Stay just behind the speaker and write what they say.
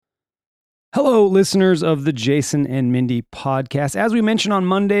Hello, listeners of the Jason and Mindy podcast. As we mentioned on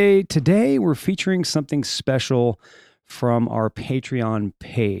Monday, today we're featuring something special from our Patreon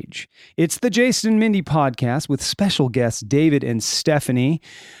page. It's the Jason and Mindy podcast with special guests David and Stephanie,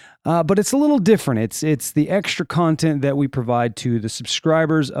 but it's a little different. It's the extra content that we provide to the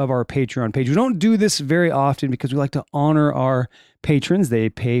subscribers of our Patreon page. We don't do this very often because we like to honor our patrons. They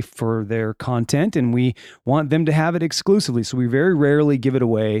pay for their content and we want them to have it exclusively. So we very rarely give it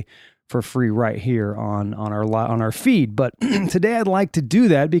away for free right here on our feed. But today I'd like to do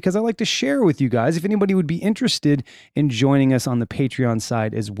that because I like to share with you guys if anybody would be interested in joining us on the Patreon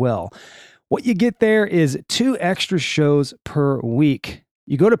side as well. What you get there is 2 extra shows per week.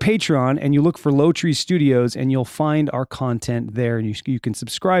 You go to Patreon and you look for Low Tree Studios and you'll find our content there, and you can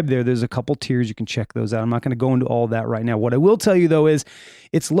subscribe there. There's a couple tiers. You can check those out. I'm not going to go into all that right now. What I will tell you though is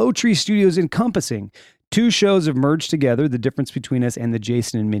it's Low Tree Studios encompassing 2 shows have merged together, the difference between us and the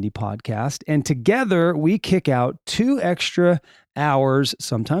Jason and Mindy podcast. And together we kick out 2 extra hours,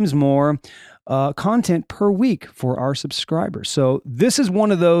 sometimes more, content per week for our subscribers. So this is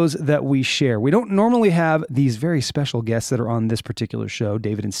one of those that we share. We don't normally have these very special guests that are on this particular show,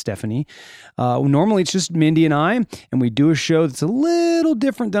 David and Stephanie. Normally it's just Mindy and I, and we do a show that's a little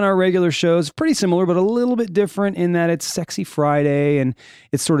different than our regular shows. Pretty similar, but a little bit different in that it's Sexy Friday and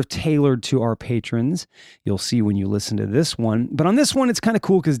it's sort of tailored to our patrons. You'll see when you listen to this one. But on this one, it's kind of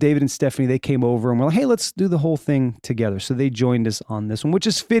cool because David and Stephanie, they came over and we're like, hey, let's do the whole thing together. So they joined us on this one, which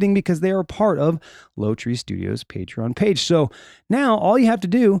is fitting because they are part of Low Tree Studios Patreon page. So now all you have to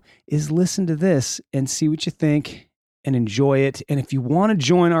do is listen to this and see what you think and enjoy it. And if you want to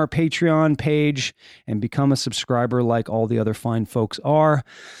join our Patreon page and become a subscriber like all the other fine folks are,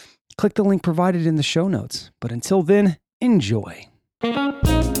 click the link provided in the show notes. But until then, enjoy.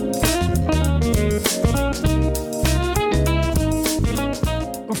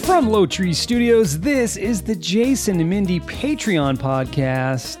 From Low Tree Studios, this is the Jason and Mindy Patreon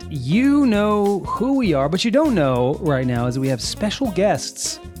podcast. You know who we are, but you don't know right now is that we have special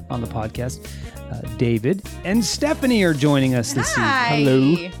guests on the podcast. David and Stephanie are joining us this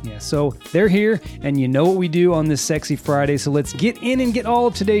evening. Hello. Yeah, so they're here, and you know what we do on this Sexy Friday, so let's get in and get all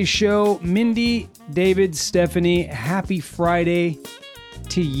of today's show. Mindy, David, Stephanie, happy Friday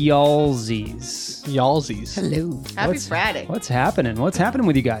to y'allsies. Hello. Happy Friday. What's happening? What's happening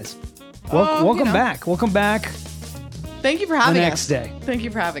with you guys? Welcome back. Welcome back. Thank you for having us. The next day. Thank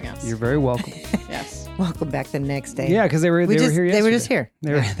you for having us. You're very welcome. Yes. Welcome back the next day. Yeah, because they were here yesterday. They were just here.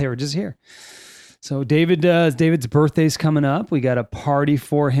 They were just here. So David's birthday's coming up. We got a party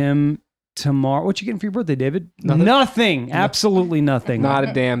for him tomorrow. What you getting for your birthday, David? Nothing. Absolutely nothing. Not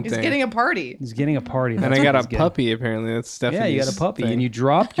a damn thing. He's getting a party. He's getting a party. And I got a puppy, apparently. That's Stephanie's. Yeah, you got a puppy. thing. And you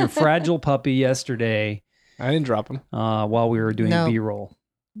dropped your fragile puppy yesterday I didn't drop him. while we were doing No. B-roll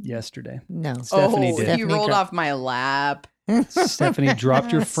yesterday. No. Stephanie did. You rolled off my lap. Stephanie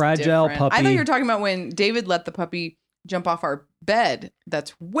dropped your That's fragile different. puppy. I thought you were talking about when David let the puppy jump off our bed.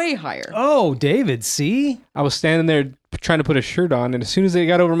 That's way higher. Oh, David, see? I was standing there trying to put a shirt on, and as soon as it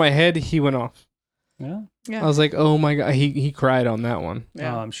got over my head, he went off. Yeah. Yeah. I was like, oh my God. He cried on that one.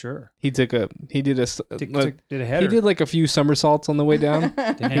 Yeah. I'm sure. He did a Did a header. he did like a few somersaults on the way down.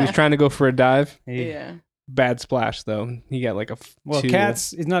 He was trying to go for a dive. Yeah. Bad splash though. He got like a Well, 2.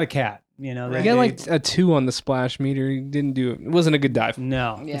 cats, it's not a cat. You know, He got like a 2 on the splash meter. He didn't do it. It wasn't a good dive.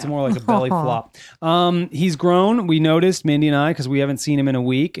 No, it's Yeah. more like a belly flop. He's grown. We noticed, Mindy and I, because we haven't seen him in a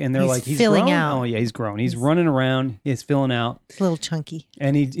week, and they're He's like, he's filling grown? out. Oh yeah, he's grown. He's running around. He's filling out, It's a little chunky.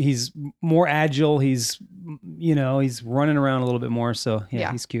 and he's more agile. He's running around a little bit more. So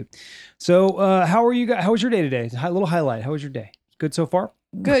yeah. He's cute. So how are you guys? How was your day today? A little highlight. How was your day? Good so far?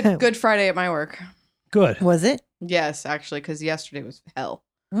 Good Friday at my work. Good. Was it? Yes, actually, because yesterday was hell.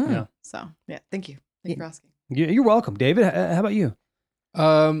 Yeah. So, yeah, thank you. Thank you for asking. You're welcome, David. How about you?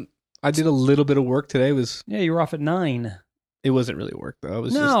 I did a little bit of work today. Yeah, you were off at 9. It wasn't really work though. It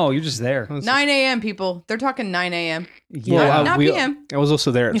was You're just there. I was 9 a.m., people. They're talking 9 a.m. Yeah. Not p.m. I was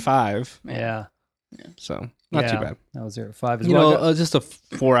also there at 5. Yeah. So not too bad. I was there at 5 as You well. know, just a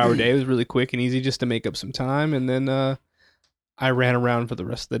 4-hour day. It was really quick and easy just to make up some time. And then I ran around for the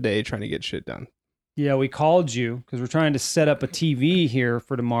rest of the day trying to get shit done. Yeah, we called you because we're trying to set up a TV here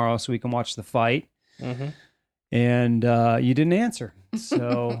for tomorrow so we can watch the fight. Mm-hmm. And you didn't answer.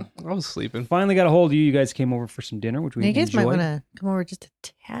 So I was sleeping. finally got a hold of you. You guys came over for some dinner, which we You guys enjoyed. might want to come over just a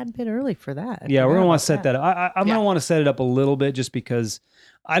tad bit early for that. Yeah, we're going to want to Forgot set that up. I'm going to want to set it up a little bit just because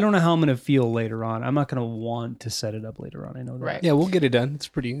I don't know how I'm going to feel later on. I'm not going to want to set it up later on. I know that. Right. Yeah, we'll get it done. It's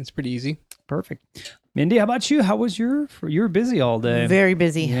pretty easy. Perfect. Mindy, how about you? How was you were busy all day. Very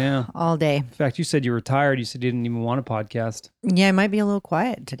busy. Yeah. All day. In fact, you said you were tired. You said you didn't even want a podcast. Yeah, it might be a little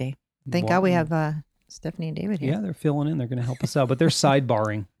quiet today. Thank God we have Stephanie and David here. Yeah, they're filling in. They're going to help us out, but they're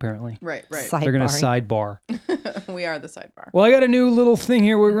sidebarring apparently. Right. They're going to sidebar. We are the sidebar. Well, I got a new little thing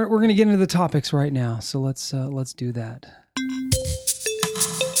here. We're going to get into the topics right now, so let's do that.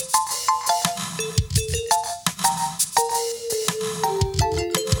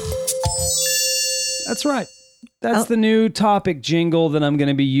 That's right. That's the new topic jingle that I'm going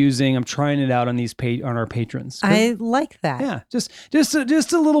to be using. I'm trying it out on these on our patrons. I like that. Yeah, just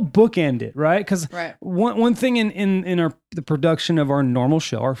a little bookend it, right? Because Right. one thing in the production of our normal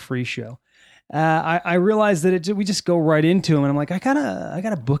show, our free show, I realized that we just go right into them, and I'm like, I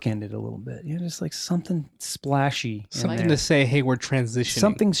gotta bookend it a little bit, just like something splashy, in Something there. to say, hey, we're transitioning.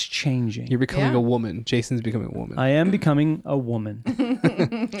 Something's changing. You're becoming Yeah. a woman. Jason's becoming a woman. I am becoming a woman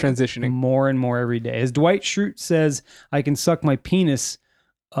Transitioning. more and more every day. As Dwight Schrute says, I can suck my penis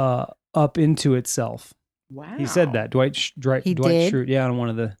up into itself. Wow. He said that. Dwight He Dwight did? Schrute, on one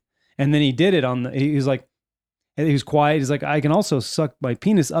of the, and then he did it on the. He was like, he was quiet. He's like, I can also suck my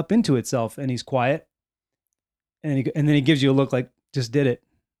penis up into itself, and he's quiet, and then he gives you a look like, just did it.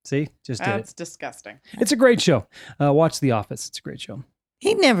 See, just did That's it. disgusting. It's a great show. Watch The Office. It's a great show.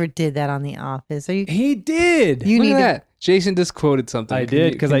 He never did that on The Office. Are you? He did. You Look need at to. that. Jason just quoted something. I Can did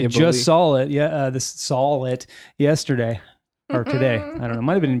you- because can I you just believe? saw it. Yeah, saw it yesterday or today. I don't know. It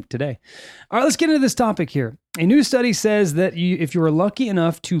might have been today. All right, let's get into this topic here. A new study says that if you are lucky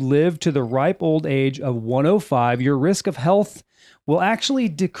enough to live to the ripe old age of 105, your risk of health will actually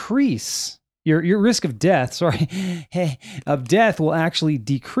decrease. Your risk of death, of death will actually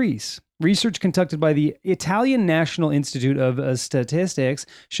decrease. Research conducted by the Italian National Institute of Statistics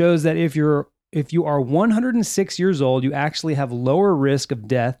shows that if you are 106 years old, you actually have lower risk of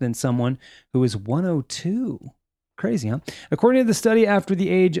death than someone who is 102. Crazy, huh? According to the study, after the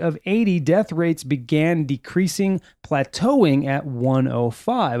age of 80, death rates began decreasing, plateauing at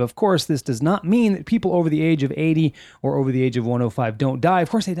 105. Of course, this does not mean that people over the age of 80 or over the age of 105 don't die.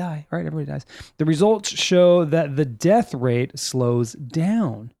 Of course they die, right? Everybody dies. The results show that the death rate slows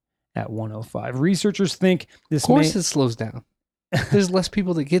down at 105. Researchers think this Of course it slows down. There's less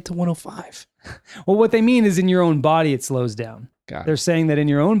people that get to 105. Well, what they mean is in your own body, it slows down. God. They're saying that in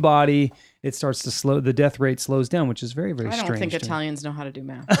your own body, it starts to slow, the death rate slows down, which is very, very I strange. don't think to me. Italians know how to do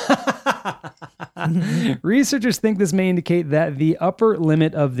math. Researchers think this may indicate that the upper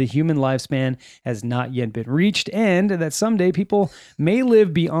limit of the human lifespan has not yet been reached, and that someday people may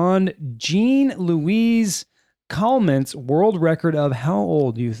live beyond Jean Louise Calment's world record of how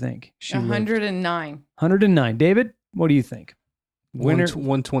old do you think she lived? 109. 109. David, what do you think? Winner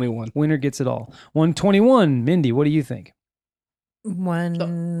 121. winner gets it all. 121. Mindy, what do you think?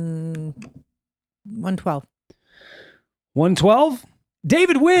 112. 112?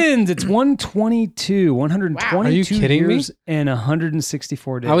 David wins. It's 122. 122 Are you kidding me? years and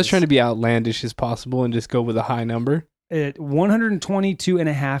 164 days. I was trying to be outlandish as possible and just go with a high number. At 122 and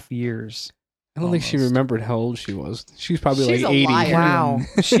a half years. I don't think she Almost. remembered how old she was. She was probably She's like a 80. liar. Wow.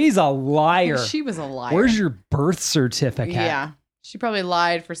 She's a liar. She was a liar. Where's your birth certificate? Yeah. She probably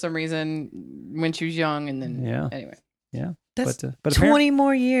lied for some reason when she was young, and then Yeah. anyway. That's but 20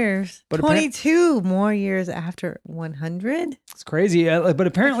 more years. but 22 more years after 100? it's crazy. But I can't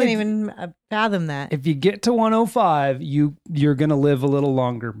apparently, even fathom that. if you get to 105, you're going to live a little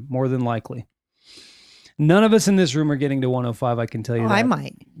longer, more than likely. None of us in this room are getting to 105. I can tell you that. I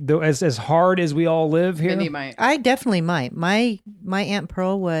might. Though, as hard as we all live here, Mindy might. I definitely might. My Aunt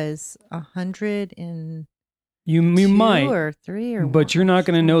Pearl was 102 you might, or 3 or but you're not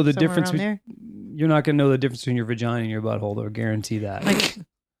going to know the somewhere difference. around there. You're not going to know the difference between your vagina and your butthole. I'll guarantee that. Like,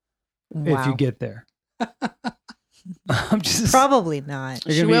 If you get there, I'm just Probably not.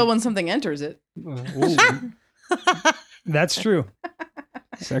 You're She gonna will be- when something enters it. Ooh. That's true.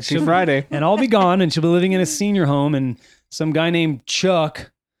 Sexy Friday. And I'll be gone, and she'll be living in a senior home, and some guy named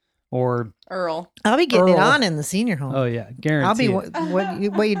Chuck, or Earl. I'll be getting it Earl. on in the senior home. oh yeah, guarantee. I'll be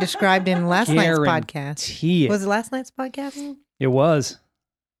it. what you described in last night's podcast. Guarantee it. Was it last night's podcast? It was.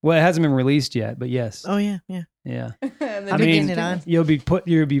 Well, it hasn't been released yet, but yes. Oh yeah, yeah. Yeah. And then I be mean, getting it on. you'll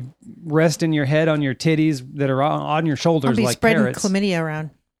be resting your head on your titties that are on your shoulders I'll be like spreading parrots. chlamydia around.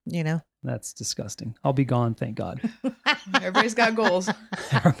 You know. That's disgusting. I'll be gone, thank God. Everybody's got goals.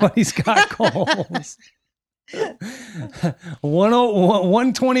 Everybody's got goals.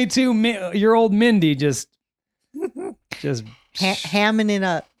 122-year-old Mindy just Hamming it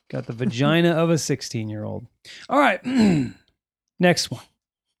up. got the vagina of a 16-year-old. All right. Next one.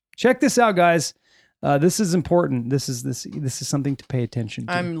 Check this out, guys. This is important. This is something to pay attention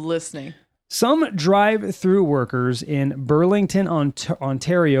to. I'm listening. Some drive-through workers in Burlington,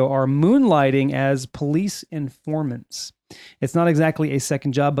 Ontario are moonlighting as police informants. It's not exactly a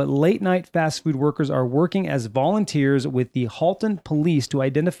second job, but late-night fast food workers are working as volunteers with the Halton Police to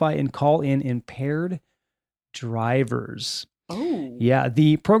identify and call in impaired drivers. Oh. Yeah,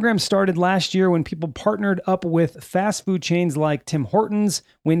 the program started last year when people partnered up with fast food chains like Tim Hortons,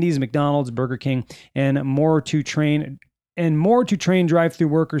 Wendy's, McDonald's, Burger King, and more to train drive-through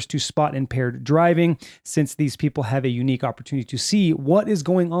workers to spot impaired driving, since these people have a unique opportunity to see what is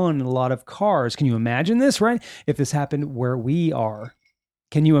going on in a lot of cars. Can you imagine this, right? If this happened where we are.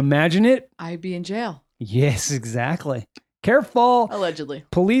 Can you imagine it? I'd be in jail. Yes, exactly. Careful. Allegedly.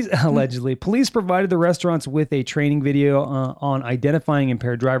 Police provided the restaurants with a training video on identifying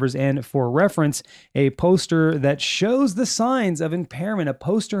impaired drivers, and for reference, a poster that shows the signs of impairment, a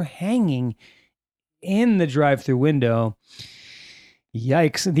poster hanging in the drive-through window.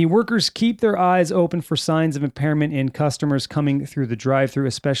 Yikes. The workers keep their eyes open for signs of impairment in customers coming through the drive-through,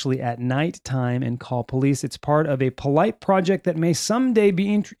 especially at nighttime, and call police. It's part of a polite project that may someday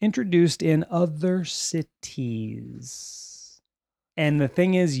be introduced in other cities. And the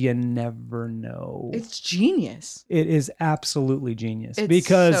thing is, you never know. It's genius. It is absolutely genius. It's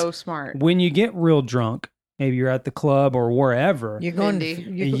because so smart. when you get real drunk, maybe you're at the club or wherever, You're going Mindy. to,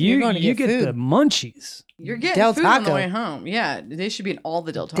 you're going to you get get food. the munchies. You're getting Del food on the Taco. way home. Yeah, they should be in all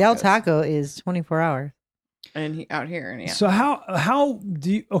the Del Tacos. Del Taco is 24 hours. And out here. And yeah. So how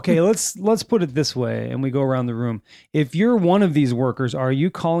do you, okay, let's put it this way, and we go around the room. If you're one of these workers, are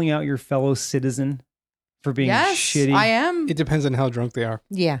you calling out your fellow citizen for being yes, shitty? I am. It depends on how drunk they are.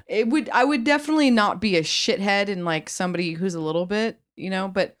 Yeah. I would definitely not be a shithead and like somebody who's a little bit,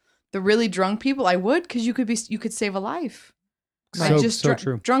 but the really drunk people, I would, because you could save a life. So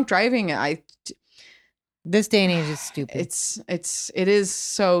true. Drunk driving, This day and age is stupid. it is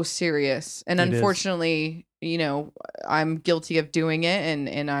so serious, and It is. unfortunately, I'm guilty of doing it,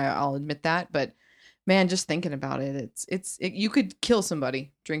 and I'll admit that. But man, just thinking about it, you could kill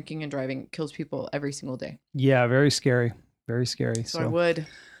somebody. Drinking and driving kills people every single day. Yeah, very scary. Very scary. So I would.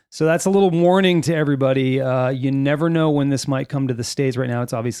 So that's a little warning to everybody. You never know when this might come to the States. Right now,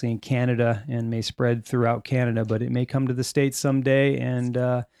 it's obviously in Canada and may spread throughout Canada, but it may come to the States someday.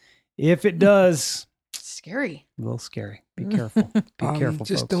 And if it does, Scary. a little scary. Be careful. Be careful,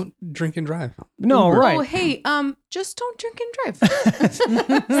 Just folks. don't drink and drive. No, Uber. right. Oh, hey, just don't drink and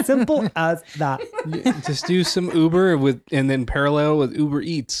drive. Simple as that. Just do some Uber and then parallel with Uber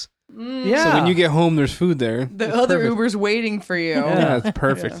Eats. Yeah. So when you get home, there's food there. The It's other perfect. Uber's waiting for you. Yeah. Yeah, it's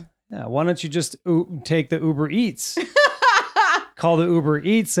perfect. Yeah, why don't you just take the Uber Eats? Call the Uber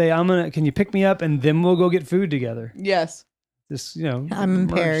Eats, say, can you pick me up? And then we'll go get food together. Yes. Just, I'm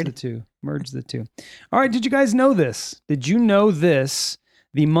merge impaired. Merge the two. All right. Did you guys know this? Did you know this?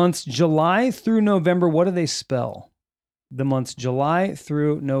 The months July through November, what do they spell? The months July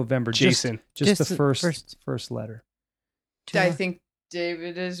through November. Jason. Just the Just the first letter. I think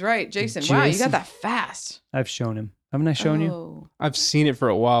David is right. Jason. Wow, you Jason. got that fast. I've shown him. Haven't I shown you? Oh. I've seen it for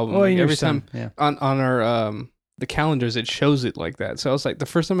a while. Oh, Like, and your every son. time Yeah. on our the calendars, it shows it like that. So I was like, the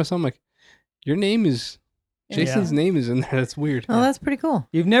first time I saw him, like, your name is Jason's name is in there. That's weird. Oh, that's pretty cool.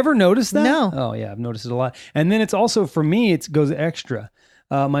 You've never noticed that? No. Oh yeah, I've noticed it a lot. And then it's also, for me, it goes extra.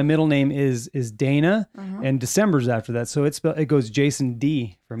 My middle name is Dana, and December's after that, so it goes Jason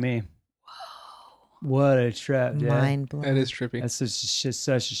D for me. What a trip, yeah. Mind blowing. That is trippy. That's just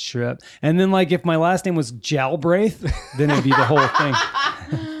such a trip. And then, like, if my last name was Jalbraith, then it'd be the whole thing.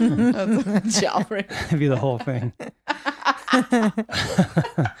 Jalbraith. It'd be the whole thing.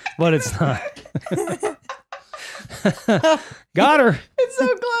 But it's not. Got her. It's so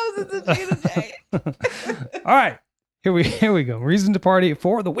close. It's a G to J. All right. Here we go. Reason to party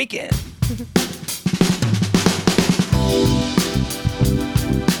for the weekend.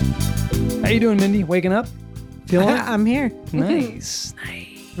 How you doing, Mindy? Waking up? Feeling it? I'm here. Nice.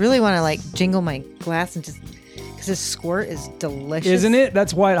 Really want to jingle my glass and just because this squirt is delicious. Isn't it?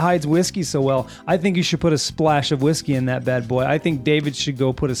 That's why it hides whiskey so well. I think you should put a splash of whiskey in that bad boy. I think David should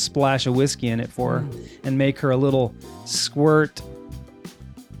go put a splash of whiskey in it for her and make her a little squirt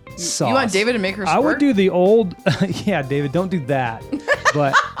sauce. You want David to make her squirt? I would do the old, yeah, David, don't do that.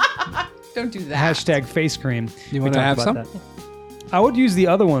 But Don't do that. hashtag face cream. You We wanna talked have about that. I would use the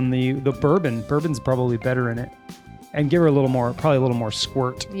other one, the bourbon. Bourbon's probably better in it. And give her probably a little more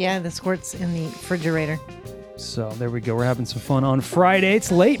squirt. Yeah, the squirt's in the refrigerator. So there we go. We're having some fun on Friday.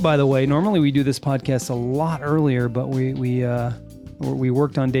 It's late, by the way. Normally we do this podcast a lot earlier, but we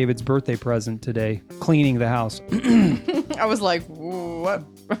worked on David's birthday present today, cleaning the house. I was like, what?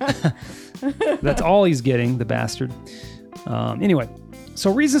 That's all he's getting, the bastard. Anyway,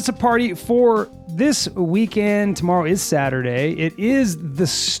 So reasons to party for this weekend. Tomorrow is Saturday. It is the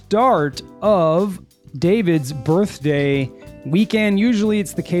start of David's birthday weekend. Usually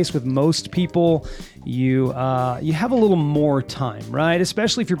it's the case with most people. You have a little more time, right?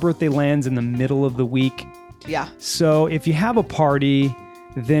 Especially if your birthday lands in the middle of the week. Yeah. So if you have a party,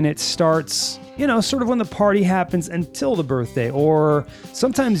 then it starts, sort of when the party happens until the birthday. Or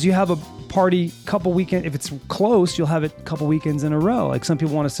sometimes you have a party couple weekends. If it's close, you'll have it a couple weekends in a row. Like some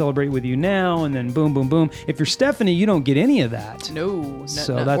people want to celebrate with you now and then boom, boom, boom. If you're Stephanie, you don't get any of that. No.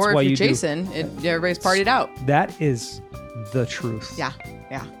 So that's or why if you're you do. Jason, everybody's partied out. That is the truth. Yeah.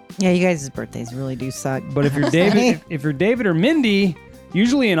 Yeah. Yeah, you guys' birthdays really do suck. But if you're David, if you're David or Mindy,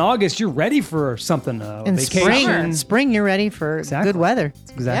 usually in August you're ready for something. In Vacation. spring, you're ready for Exactly. good weather.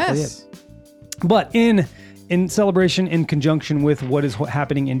 That's exactly Yes. it. But in celebration, in conjunction with what is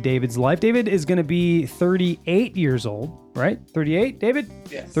happening in David's life, David is going to be 38 years old, right? 38, David?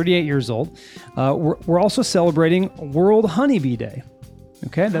 Yes. 38 years old. We're also celebrating World Honeybee Day.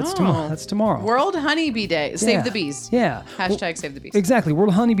 Okay, that's tomorrow. That's tomorrow. World Honeybee Day. Save Yeah. the bees. Yeah. Hashtag save the bees. Exactly.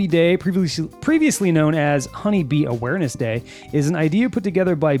 World Honeybee Day, previously known as Honeybee Awareness Day, is an idea put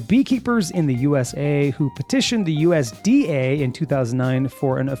together by beekeepers in the USA who petitioned the USDA in 2009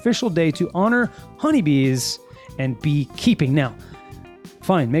 for an official day to honor honeybees and beekeeping. Now,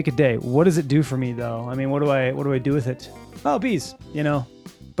 fine, make a day. What does it do for me, though? I mean, what do I do with it? Oh, bees,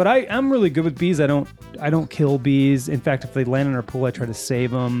 But I'm really good with bees. I don't kill bees. In fact, if they land in our pool, I try to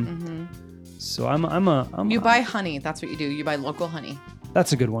save them. Mm-hmm. So You buy honey. That's what you do. You buy local honey.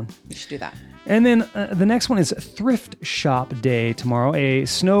 that's a good one. You should do that. And then the next one is Thrift Shop Day tomorrow. A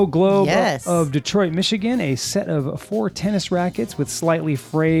snow globe Yes. of Detroit, Michigan. A set of 4 tennis rackets with slightly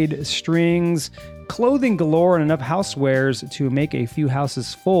frayed strings. Clothing galore and enough housewares to make a few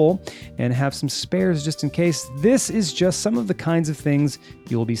houses full and have some spares just in case. This is just some of the kinds of things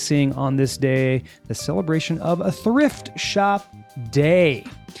you will be seeing on this day, the celebration of a Thrift Shop Day.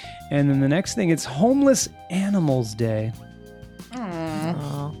 And then the next thing, it's Homeless Animals Day.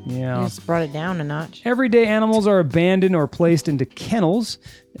 Oh, Yeah. you just brought it down a notch. Everyday animals are abandoned or placed into kennels.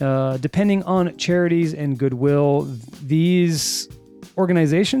 Depending on charities and goodwill, these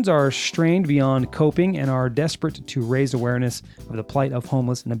organizations are strained beyond coping and are desperate to raise awareness of the plight of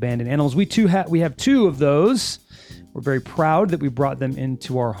homeless and abandoned animals. We have 2 of those. We're very proud that we brought them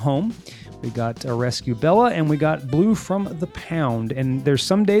into our home. We got Rescue Bella and we got Blue from the Pound. And there's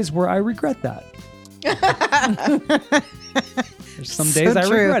some days where I regret that. There's some days I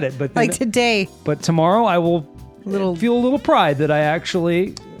true. regret it, but Like today. but tomorrow I will Little- feel a little pride that I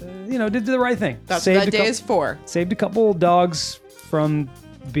actually, did the right thing. That's Saved what that a day cou- is for. Saved a couple dogs from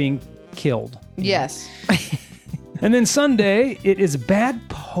being killed. Yes. And then Sunday, it is Bad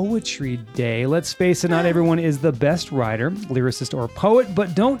Poetry Day. Let's face it, not everyone is the best writer, lyricist, or poet,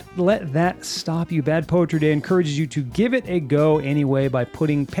 but don't let that stop you. Bad Poetry Day encourages you to give it a go anyway by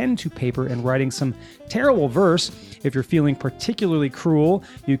putting pen to paper and writing some terrible verse. If you're feeling particularly cruel,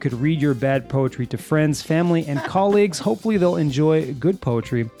 you could read your bad poetry to friends, family, and colleagues. Hopefully they'll enjoy good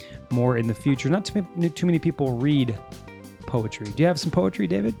poetry more in the future. Not too many people read poetry. Do you have some poetry,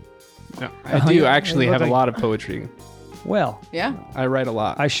 David? No, I do you actually look have a like- lot of poetry. Well, Yeah. I write a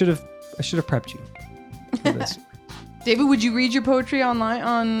lot. I should have prepped you for this. David, would you read your poetry online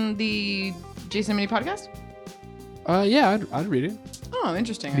on the Jason Mini podcast? Yeah, I'd read it. Oh,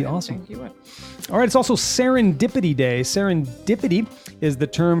 interesting. Be I didn't awesome. think you would. All right, it's also Serendipity Day. Serendipity is the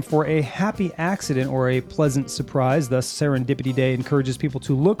term for a happy accident or a pleasant surprise. Thus, Serendipity Day encourages people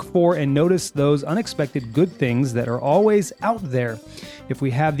to look for and notice those unexpected good things that are always out there, if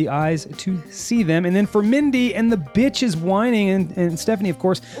we have the eyes to see them. And then for Mindy and the bitch is whining, and Stephanie, of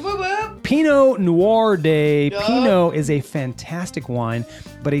course, Whoop, whoop. Pinot Noir Day. Yup. Pinot is a fantastic wine,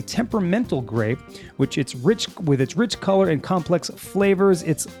 but a temperamental grape, with its rich color and complex flavors.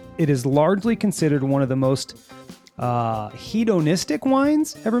 It is largely considered one of the most hedonistic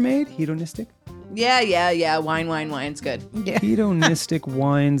wines ever made. Hedonistic? Yeah. Wine's good. Hedonistic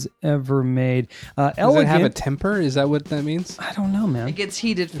wines ever made. Does Elegant. it have a temper? Is that what that means? I don't know, man. It gets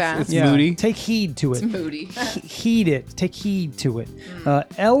heated fast. it's moody. Take heed to it. It's moody. Heed it. Take heed to it.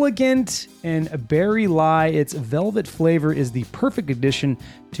 Elegant and berry lie. Its velvet flavor is the perfect addition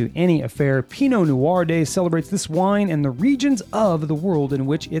to any affair. Pinot Noir Day celebrates this wine and the regions of the world in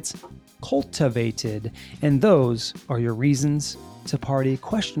which it's cultivated. And those are your reasons to party.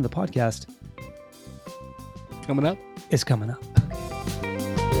 Question of the podcast Coming up. is coming up.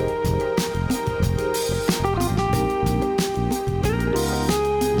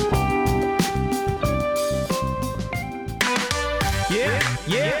 Yeah.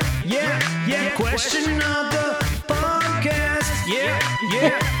 Question of the podcast. podcast. Yeah.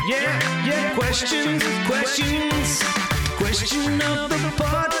 Questions. Question of the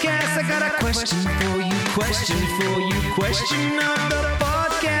podcast. I got a question for you. Question of the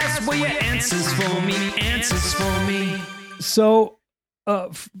podcast. Well, your answers for me. So,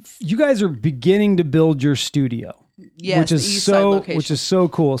 you guys are beginning to build your studio. Yes, which the is East Side location. which is so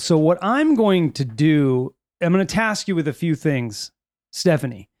cool. So what I'm going to do, I'm going to task you with a few things,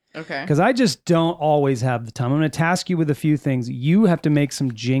 Stephanie, Okay. because I just don't always have the time. I'm going to task you with a few things. You have to make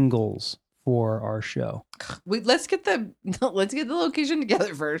some jingles for our show. Let's get the location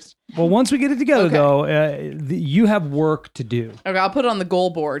together first. Well, once we get it together, Okay. though, you have work to do. Okay, I'll put it on the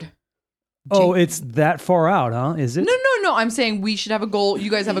goal board. Oh, it's that far out, huh? Is it? No. I'm saying we should have a goal. You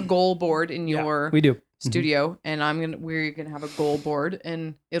guys have a goal board in Yeah, your we do. studio, and we're gonna have a goal board,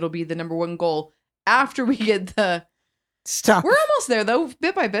 and it'll be the number one goal after we get the. Stop. We're almost there though,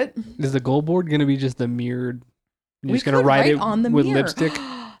 bit by bit. Is the goal board going to be just the mirrored? You're We just going to could write it on the with mirror. lipstick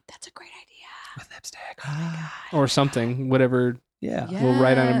That's a great idea. With lipstick. or something, whatever. Yeah. We'll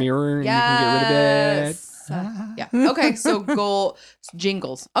write on a mirror and you can get rid of it. Yeah. Okay. So goal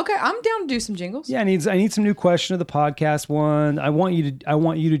jingles. Okay, I'm down to do some jingles. Yeah, I need some new question of the podcast one. I want you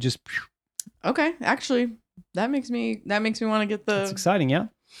to just. Okay. Actually, that makes me want to get the. It's exciting, yeah.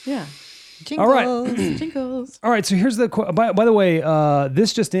 Yeah. Jingles. All right. Jingles. All right, so here's the by the way,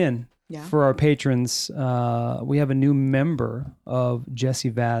 this just in Yeah. for our patrons. We have a new member of Jesse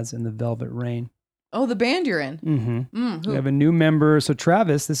Vaz and the Velvet Rain. Oh, the band you're in. Mm-hmm. Who? We have a new member. So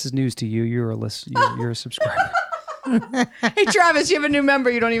Travis, this is news to you. You're a you're a subscriber. Hey, Travis, you have a new member.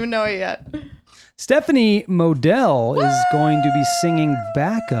 You don't even know it yet. Stephanie Modell is going to be singing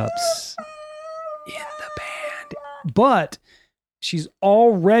backups in the band, but she's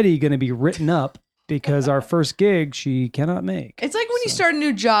already going to be written up because our first gig she cannot make. It's like when you start a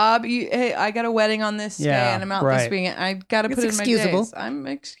new job. Hey, I got a wedding on this day, Yeah, and I'm out right. this weekend. I got to It's put in my excusable. days. I'm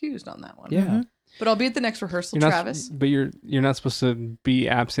excused on that one. Yeah. But I'll be at the next rehearsal, You're not, Travis. but you're not supposed to be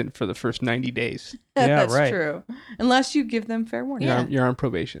absent for the first 90 days. Yeah, That's right. true. Unless you give them fair warning. You're on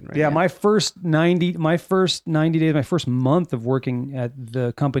probation, right? Yeah, my first 90 days, my first month of working at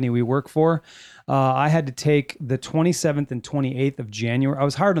the company we work for, I had to take the 27th and 28th of January. I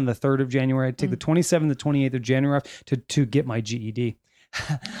was hired on the 3rd of January. I had to take the 27th and 28th of January off to get my GED.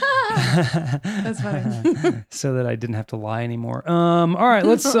 That's funny. So that I didn't have to lie anymore. All right,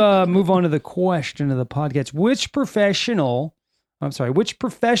 let's move on to the question of the podcast. Which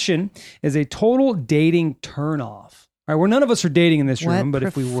profession is a total dating turnoff? All right, well, none of us are dating in this What room, but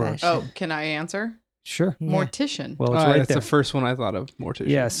if we were, profession? Oh, can I answer? sure. Yeah. Mortician. Well, it's right that's there. the first one I thought of. Mortician.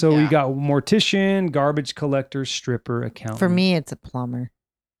 Yeah, so we Yeah. got mortician, garbage collector, stripper, accountant. For me, it's a plumber.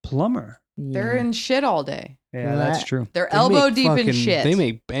 plumber. They're in shit all day. Yeah, that's What? true. They're They elbow make deep in fucking- shit. They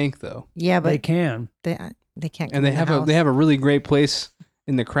make bank though, Yeah, They but can. they can't. and they have a really great place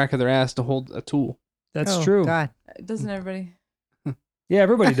in the crack of their ass to hold a tool. That's true. God. Doesn't everybody? Yeah,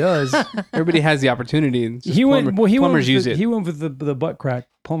 everybody does. Everybody has the opportunity. It's just he went plumbers with use the, it. He went with the butt crack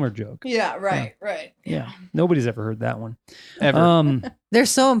plumber joke. Yeah. Right. Right. Yeah, nobody's ever heard that one. Ever. They're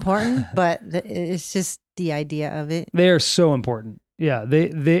so important, but it's just the idea of it. They are so important. Yeah,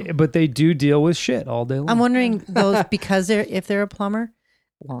 but they do deal with shit all day long. I'm wondering those because if they're a plumber.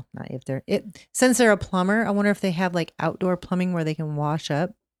 Well, not if they're since they're a plumber. I wonder if they have like outdoor plumbing where they can wash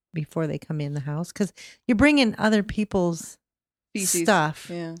up before they come in the house because you bring in other people's Feces.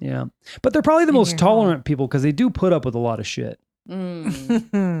 stuff. Yeah. Yeah, but they're probably the In most your tolerant people because they do put up with a lot of shit.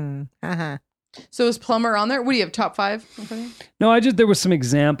 Mm. Uh-huh. So is plumber on there? What do you have? Top 5? in front of you? No, there was some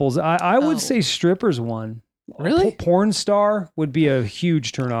examples. I would Oh. say strippers one. Really? Porn star would be a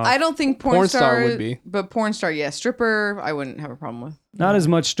huge turnoff. I don't think Porn star would be. but porn star, yeah. Stripper, I wouldn't have a problem with. Not as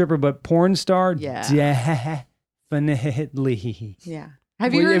much stripper, but porn star, Yeah. definitely. Yeah.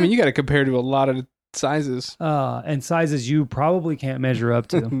 Have Well, you? I Heard mean, you got to compare to a lot of sizes. And sizes you probably can't measure up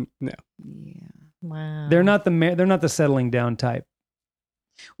to. No. yeah. Wow. They're not the settling down type.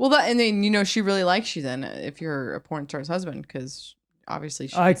 Well, and then she really likes you then if you're a porn star's husband because obviously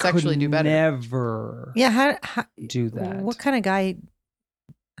she I can sexually could do better. never Yeah. How do that. What kind of guy?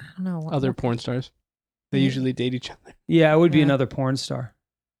 I don't know. Other porn stars. They Yeah. usually date each other. Yeah, it would be Yeah. another porn star.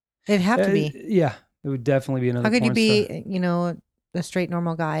 It'd have to be. Yeah, it would definitely be another. How could you porn be? star. A straight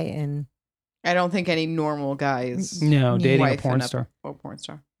normal guy and I don't think any normal guy is No, dating a wife porn and star, a porn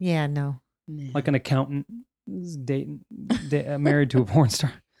star. yeah, no. like an accountant, is dating, married to a porn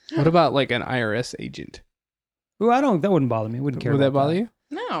star. What about like an IRS agent? Ooh, that wouldn't bother me. Wouldn't care. Would that about bother you?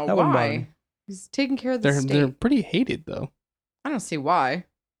 No, That wouldn't bother why? me. He's taking care of the They're state. pretty hated though. I don't see why.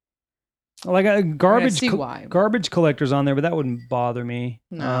 Like a garbage, see why. garbage collectors on there, but that wouldn't bother me.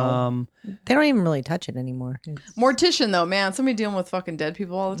 No. They don't even really touch it anymore. Mortician though, man, somebody dealing with fucking dead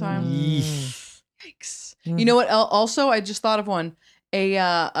people all the time. Yikes. You know what? Also, I just thought of one.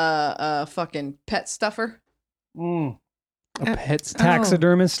 A fucking pet stuffer. Mm. A pet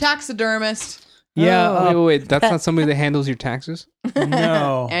Taxidermist. Taxidermist. Yeah. wait. That's not somebody that handles your taxes?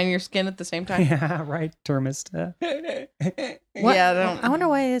 No. And your skin at the same time. Yeah, right. Termist. What? Yeah, I don't. I wonder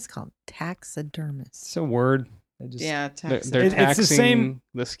why it is called taxidermist. It's a word. Yeah, They're taxidermist. It's the taxing same-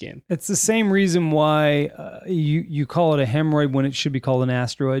 the skin. It's the same reason why you call it a hemorrhoid when it should be called an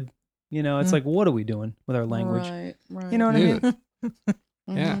asteroid. You know, it's like, what are we doing with our language? Right. You know what I mean?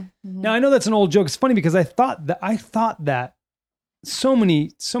 Yeah. Mhm. Now I know that's an old joke. It's funny because I thought that so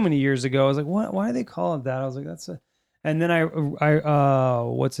many years ago. I was like, what? Why do they call it that? I was like, that's a. And then I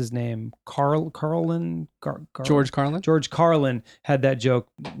what's his name? Carlin. George Carlin? George Carlin had that joke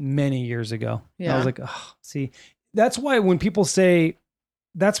many years ago. And I was Yeah. like, oh, see, that's why when people say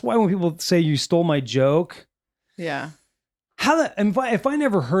you stole my joke, Yeah. if I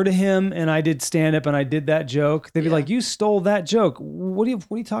never heard of him and I did stand up and I did that joke, they'd be Yeah. like, you stole that joke. What are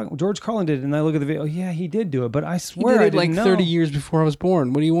you talking? George Carlin did it. And I look at the video. Oh, yeah, he did do it, but I He swear did I it didn't like know. 30 years before I was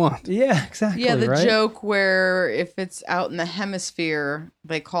born. What do you want? Yeah, exactly. Yeah, the right? joke where if it's out in the hemisphere,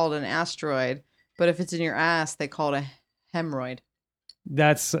 they call it an asteroid, but if it's in your ass, they call it a hemorrhoid.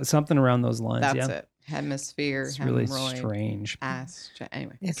 That's something around those lines. That's yeah. it. Hemisphere, It's really hemorrhoid, strange. ass.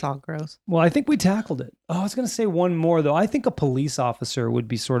 Anyway. It's all gross. Well, I think we tackled it. Oh, I was going to say one more, though. I think a police officer would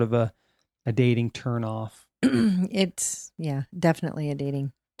be sort of a dating turnoff. It's definitely a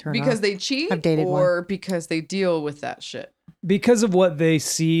dating turn Because off. they cheat I've dated or because they deal with that shit. Because of what they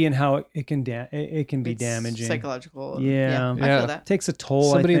see and how it can be It's damaging. Psychological. Yeah. I Yeah. feel that. Takes a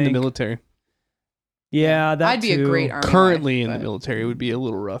toll. Somebody I in the think. military. Yeah, that I'd be too. a great army Currently wife, in the but- military would be a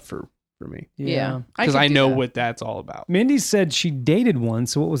little rough for me. Yeah. Because could I do know that. what that's all about. Mindy said she dated one.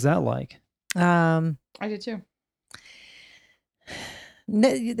 So what was that like? I did too.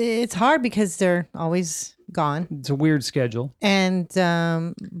 It's hard because they're always gone. It's a weird schedule. And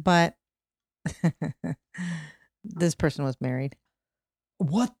but this person was married.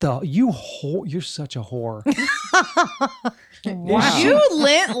 What the? You're such a whore. Wow. You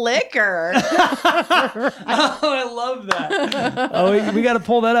lint liquor. Oh, I love that. Oh, we got to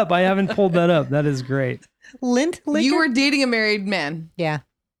pull that up. I haven't pulled that up. That is great. Lint liquor? You were dating a married man. Yeah,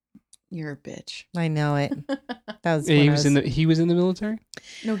 You're a bitch. I know it. That was He when I was in the military?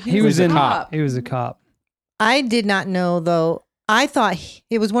 No, He was a in. cop. He was a cop. I did not know though. I thought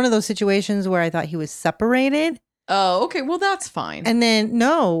it was one of those situations where I thought he was separated, Oh, okay. Well, that's fine. and then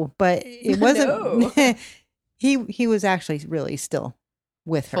no, but it wasn't. No. He was actually really still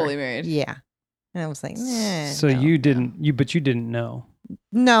with her, Fully married. Yeah, and I was like, So no. you didn't know.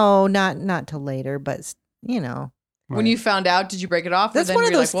 No, not till later, but you know, When you found out, did you break it off? That's or then one of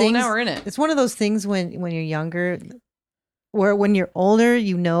were you those like, well, now things- we're in it. it's one of those things when you're younger, where when you're older,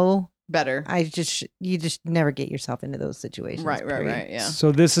 you know. Better. You just never get yourself into those situations. Right. period. Yeah.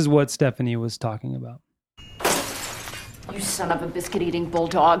 So this is what Stephanie was talking about. You son of a biscuit-eating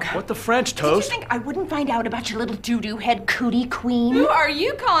bulldog. What the French Did you toast? think I wouldn't find out about your little doo-doo head cootie queen? Who are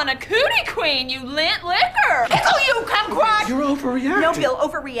you calling a cootie queen, you lint liquor? Pickle you, kumquat! You're overreacting. No, Bill,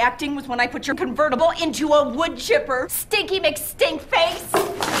 overreacting was when I put your convertible into a wood chipper. Stinky McStink face.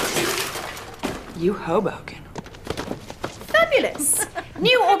 You Hoboken. Fabulous.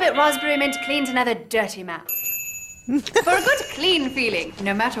 New Orbit Raspberry Mint cleans another dirty mouth. For a good clean feeling,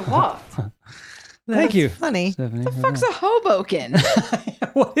 no matter what. Thank you, Funny. Stephanie. The fuck's a Hoboken?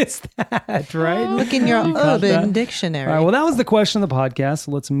 What is that? Right? Look in your You caught urban that? dictionary. All right. Well, that was the question of the podcast.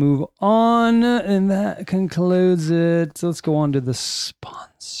 So let's move on, and that concludes it. So let's go on to the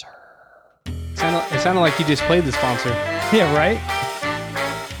sponsor. It sounded like you just played the sponsor. Yeah, right?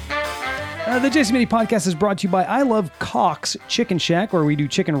 The Jason Minnie Podcast is brought to you by I Love Cox Chicken Shack, where we do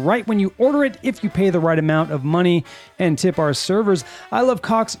chicken right when you order it if you pay the right amount of money and tip our servers. I Love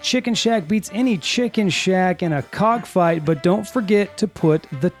Cox Chicken Shack beats any chicken shack in a cockfight, but don't forget to put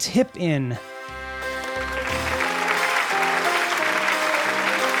the tip in.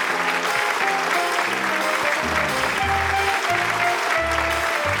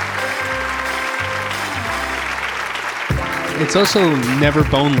 It's also never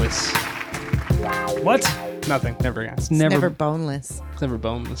boneless. What? Nothing. Never asked. It's never. Never boneless. It's never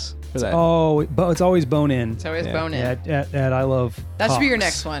boneless for that. Oh, but it's always bone in. It's always Yeah. bone in. Yeah, at I Love That should be your Cox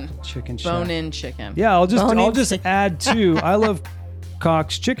next one. Chicken Shack. Bone in chicken. Yeah, I'll Bone-in just chicken. add to I Love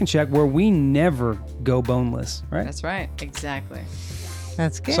Cox Chicken Shack, where we never go boneless, right? That's right. Exactly.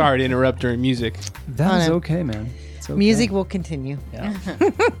 That's good. Sorry to interrupt during music. That is no. okay, man. It's okay. Music will continue. Yeah.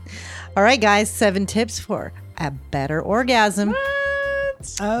 All right, guys, 7 tips for a better orgasm.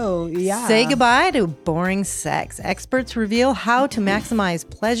 Oh, yeah. Say goodbye to boring sex. Experts reveal how to maximize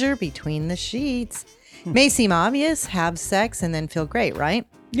pleasure between the sheets. May seem obvious, have sex and then feel great, right?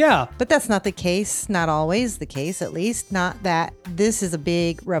 Yeah. But that's not the case, not always the case, at least. Not that this is a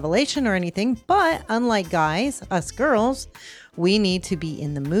big revelation or anything, but unlike guys, us girls, we need to be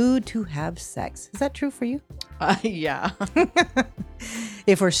in the mood to have sex. Is that true for you? Yeah.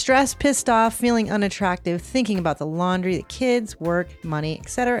 If we're stressed, pissed off, feeling unattractive, thinking about the laundry, the kids, work, money,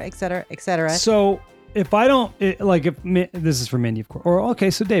 etc., etc., etc. So if I don't this is for Mindy, of course. Or okay,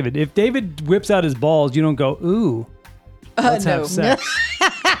 so David, if David whips out his balls, you don't go, ooh, let's no. have sex.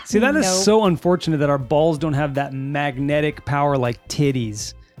 See, that is No. so unfortunate that our balls don't have that magnetic power like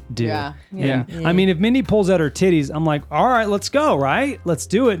titties do. Yeah. And, I mean, if Mindy pulls out her titties, I'm like, all right, let's go, right? Let's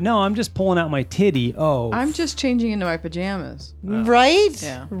do it. No, I'm just pulling out my titty. Oh, I'm just changing into my pajamas. Right?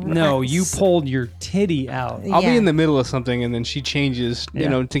 Yeah. no, you pulled your titty out. I'll Yeah. be in the middle of something and then she changes, Yeah.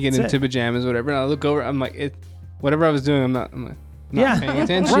 to get That's into pajamas, whatever. And I look over, I'm like, whatever I was doing, I'm not Yeah. paying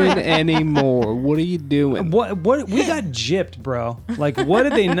attention anymore. What are you doing? What we got gypped, bro. Like, what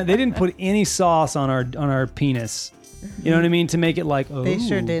did they didn't put any sauce on our penis. You know what I mean? To make it like, oh. They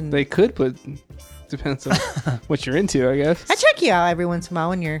sure didn't. They could put, depends on what you're into, I guess. I check you out every once in a while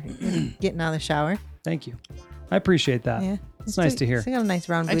when you're getting out of the shower. Thank you. I appreciate that. Yeah. It's nice to hear. Still got a nice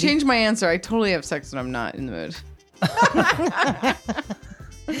round I booty. changed my answer. I totally have sex when I'm not in the mood.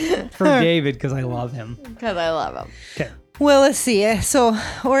 For David, because I love him. Because I love him. Okay. Well, let's see. So,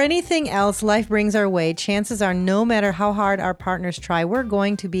 or anything else life brings our way, chances are no matter how hard our partners try, we're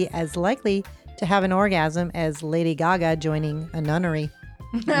going to be as likely to have an orgasm as Lady Gaga joining a nunnery.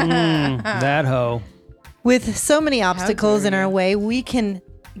 That hoe. With so many obstacles in dare our you. way,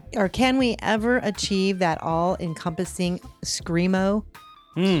 can we ever achieve that all-encompassing screamo?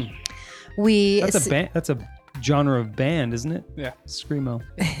 That's a genre of band, isn't it? Yeah. Screamo.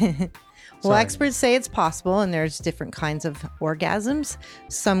 Well, Sorry. experts say it's possible, and there's different kinds of orgasms.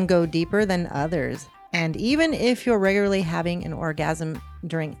 Some go deeper than others. And even if you're regularly having an orgasm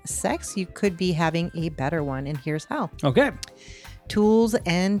during sex, you could be having a better one. And here's how. Okay. Tools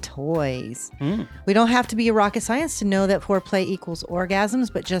and toys. We don't have to be a rocket science to know that foreplay equals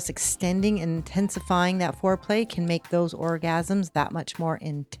orgasms, but just extending and intensifying that foreplay can make those orgasms that much more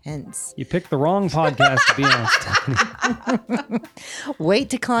intense. You picked the wrong podcast to be on, Stephanie. Wait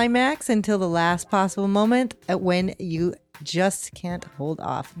to climax until the last possible moment when you just can't hold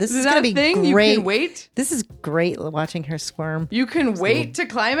off. This is that going to be thing? great. You can wait? This is great watching her squirm. You can wait to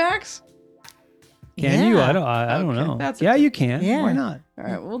climax? Can you? Yeah. I don't know. That's Yeah, okay. you can. Yeah. Why not? All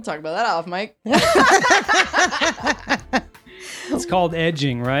right, we'll talk about that off, Mike. It's called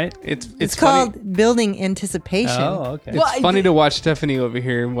edging, right? It's funny. called building anticipation. Oh, okay. Well, It's funny to watch Stephanie over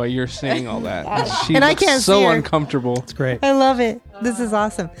here while you're saying all that. She And I looks can't so see her. uncomfortable. It's great. I love it. This is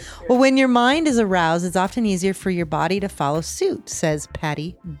awesome. Well, when your mind is aroused, it's often easier for your body to follow suit, says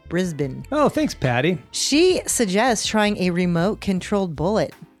Patty Brisbane. Oh, thanks, Patty. She suggests trying a remote controlled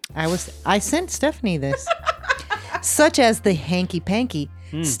bullet. I sent Stephanie this. Such as the hanky panky.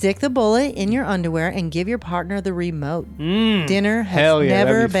 Stick the bullet in your underwear and give your partner the remote. Dinner has Hell yeah,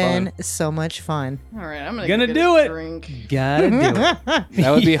 never that'd be been fun. so much fun. All right, I'm Gonna get do a it. Drink. Gotta do it.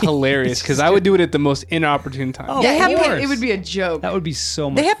 That would be hilarious because I would do it at the most inopportune time. Oh, They of have course. It would be a joke. That would be so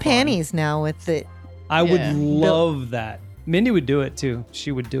much They have fun. panties now with it. I would Yeah. love that. Mindy would do it too.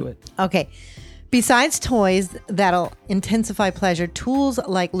 She would do it. Okay. Besides toys that'll intensify pleasure, tools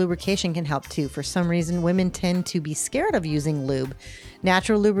like lubrication can help too. For some reason, women tend to be scared of using lube.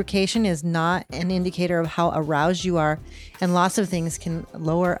 Natural lubrication is not an indicator of how aroused you are, and lots of things can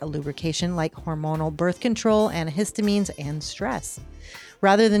lower a lubrication, like hormonal birth control, antihistamines, and stress.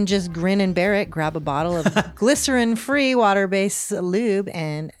 Rather than just grin and bear it, grab a bottle of glycerin-free water-based lube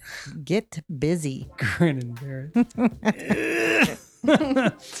and get busy. Grin and bear it.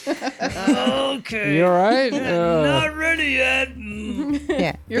 Okay. You all right? Not ready yet.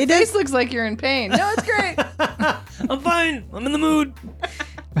 Yeah, Your it face does. looks like you're in pain. No, it's great. I'm fine. I'm in the mood.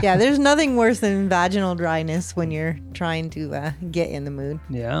 Yeah, there's nothing worse than vaginal dryness when you're trying to get in the mood.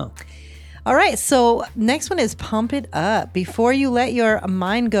 Yeah. All right, so next one is pump it up. Before you let your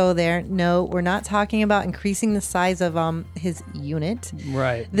mind go there, no, we're not talking about increasing the size of his unit.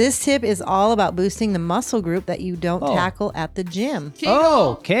 Right. This tip is all about boosting the muscle group that you don't Oh. tackle at the gym.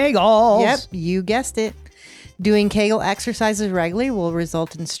 Oh, Kegels. Yep, you guessed it. Doing Kegel exercises regularly will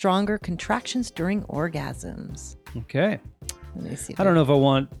result in stronger contractions during orgasms. Okay. Let me see. I don't know if I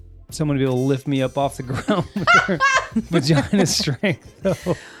want someone to be able to lift me up off the ground with their vagina strength.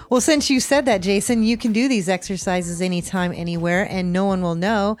 So. Well, since you said that, Jason, you can do these exercises anytime, anywhere, and no one will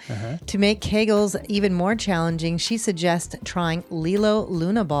know. To make Kegels even more challenging, she suggests trying Lilo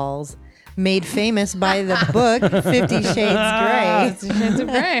Luna balls, made famous by the book 50 Shades Grey. Shades of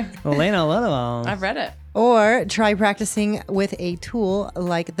Grey. Elena Lutterball. I've read it. Or try practicing with a tool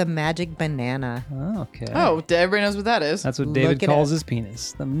like the magic banana. Oh, okay. Oh, everybody knows what that is. That's what Look David it calls up. his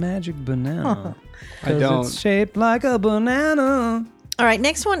penis. The magic banana. I don't. It's shaped like a banana. All right,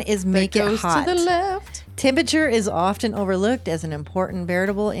 next one is make it Goes hot. to the left. Temperature is often overlooked as an important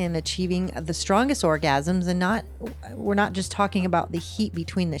variable in achieving the strongest orgasms, and we're not just talking about the heat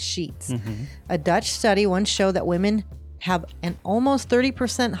between the sheets. A Dutch study once showed that women have an almost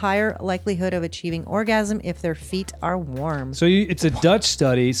 30% higher likelihood of achieving orgasm if their feet are warm. So it's a Dutch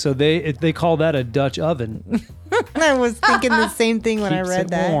study, so they call that a Dutch oven. I was thinking the same thing when I Keeps read it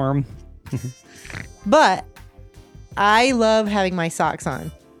that. warm. But I love having my socks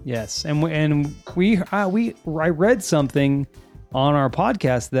on. Yes, I read something on our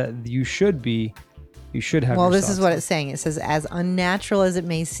podcast that you should have. Well, your this is socks what on. it's saying. It says, as unnatural as it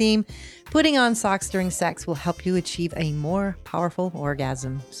may seem, putting on socks during sex will help you achieve a more powerful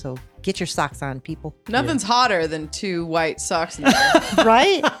orgasm. So get your socks on, people. Nothing's hotter than 2 white socks in there.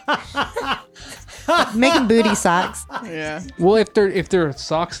 Right? Making booty socks. Yeah. Well, if they're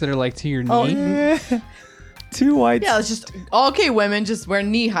socks that are like to your knee, 2 white. Yeah, it's just okay. Women just wear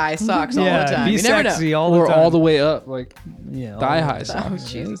knee-high socks all the Yeah, time. be You never sexy know. all the or time. all the way up, like yeah, thigh high Oh, socks.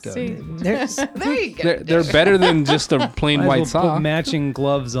 Jesus. go, See? David. There you go. They're better than just a plain Might as white well sock. put matching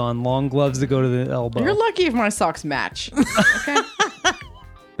gloves on, long gloves that go to the elbow. You're lucky if my socks match. Okay.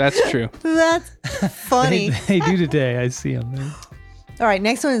 That's true. That's funny. They do today. I see them. All right,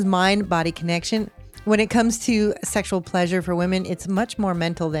 next one is mind-body connection. When it comes to sexual pleasure for women, it's much more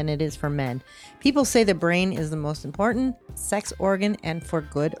mental than it is for men. People say the brain is the most important sex organ, and for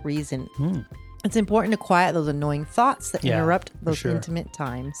good reason. It's important to quiet those annoying thoughts that Yeah, interrupt for those sure. intimate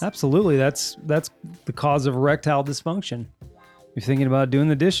times. Absolutely. That's the cause of erectile dysfunction. You're thinking about doing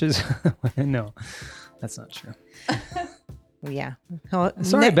the dishes. No, that's not true. Yeah. Oh,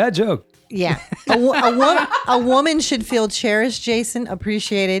 Sorry, bad joke. Yeah. A woman should feel cherished, Jason,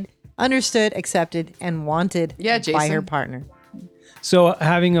 appreciated, understood, accepted, and wanted Yeah, by Jason. her partner. So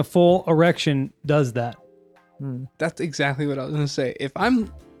having a full erection does that. That's exactly what I was gonna say. If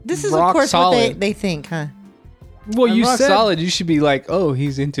I'm This is, rock of course, solid, what they think, huh? Well, I'm you rock said solid, you should be like, oh,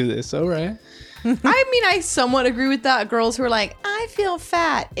 he's into this. All right. I mean, I somewhat agree with that. Girls who are like, I feel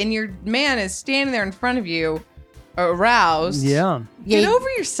fat, and your man is standing there in front of you, aroused. Yeah. Get Yeah. over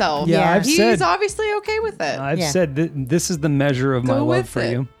yourself. Yeah, I've He's said- obviously okay with it. I've Yeah. said that this is the measure of my Go love with for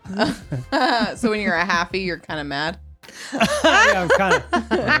it. you. So when you're a halfie, you're kind of mad. Yeah,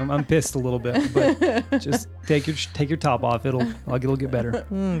 I'm pissed a little bit, but just take your top off. It'll get better.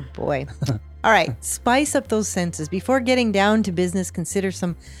 Boy. All right. Spice up those senses. Before getting down to business, consider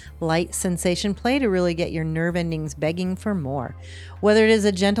some light sensation play to really get your nerve endings begging for more. Whether it is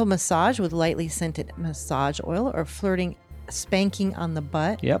a gentle massage with lightly scented massage oil or flirting spanking on the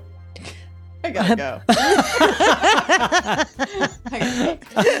butt. Yep. I gotta go.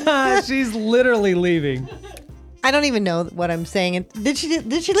 She's literally leaving. I don't even know what I'm saying. Did she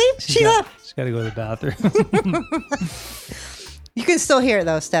leave? She left. She's got to go to the bathroom. You can still hear it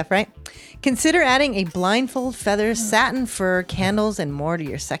though, Steph, right? Consider adding a blindfold, feathers, satin, fur, candles, and more to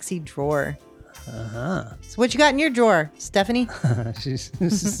your sexy drawer. So what you got in your drawer, Stephanie? This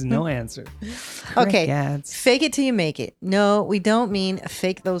is no answer. Okay. Crickets. Fake it till you make it. No, we don't mean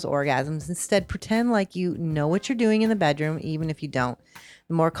fake those orgasms. Instead, pretend like you know what you're doing in the bedroom, even if you don't.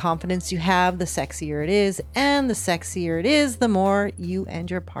 The more confidence you have, the sexier it is. And the sexier it is, the more you and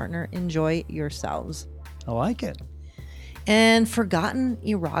your partner enjoy yourselves. I like it. And forgotten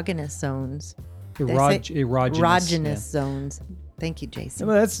erogenous zones. Did I say- Erogenous. Erogenous yeah. zones. Thank you, Jason.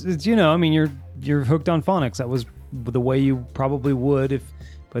 Well, it's I mean, you're hooked on phonics. That was the way you probably would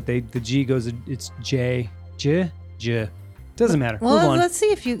but the G goes, it's J. Doesn't matter. Move Well, on. let's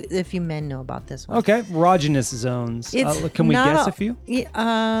see if you men know about this one. Okay, erogenous zones. It's Can we not guess a- a few? Yeah,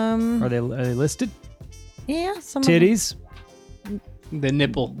 Are they listed? yeah, some of them. Titties, The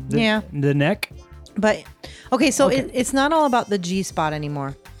nipple. Yeah. the neck. But okay, so it's not all about the G spot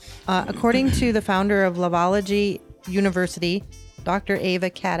anymore. According to the founder of Lavology University, Dr. Ava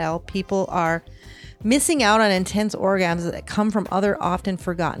Cadell, people are missing out on intense orgasms that come from other often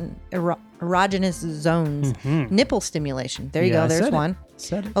forgotten erogenous zones. Nipple stimulation. There you Yeah, go. I There's said it. one.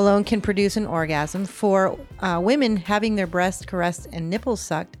 Said it. Alone can produce an orgasm. For women, having their breasts caressed and nipples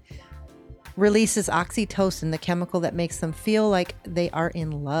sucked releases oxytocin, the chemical that makes them feel like they are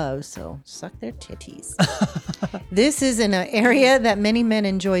in love. So suck their titties. This is an area that many men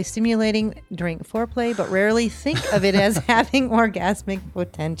enjoy stimulating during foreplay, but rarely think of it as having orgasmic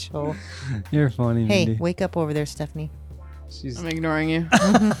potential. You're funny, Hey, Mindy. wake up over there, Stephanie. I'm ignoring you.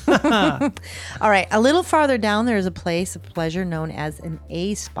 All right, a little farther down, there is a place of pleasure known as an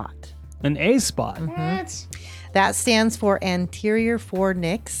A spot. An A spot. What? That stands for anterior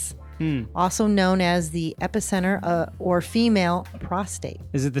fornix, also known as the epicenter or female prostate.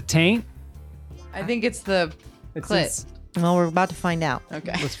 Is it the taint? I think it's the clit. Well, we're about to find out.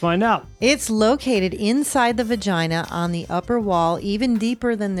 Okay. Let's find out. It's located inside the vagina on the upper wall, even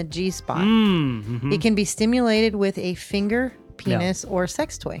deeper than the G spot. Mm-hmm. It can be stimulated with a finger, penis, or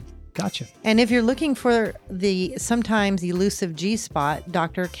sex toy. Gotcha. And if you're looking for the sometimes elusive G spot,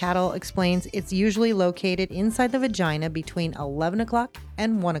 Dr. Cattle explains it's usually located inside the vagina between 11 o'clock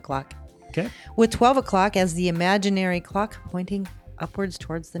and 1 o'clock, Okay. with 12 o'clock as the imaginary clock pointing upwards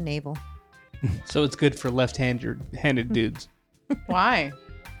towards the navel. So it's good for left-handed dudes Why?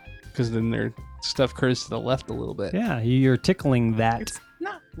 because then their stuff curves to the left a little bit. Yeah, you're tickling that. It's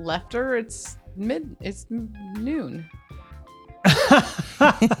not lefter. It's noon.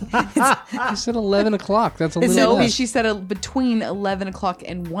 You said 11 o'clock. That's a little No, less. she said between 11 o'clock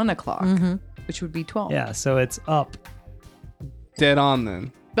and 1 o'clock, which would be 12. Yeah, so it's up. Dead on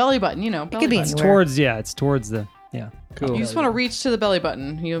then. Belly button, belly could be button. anywhere. It's towards the, yeah. Cool. You just want to reach to the belly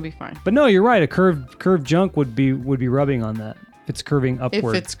button. You'll be fine. But no, you're right. A curved junk would be rubbing on that. If it's curving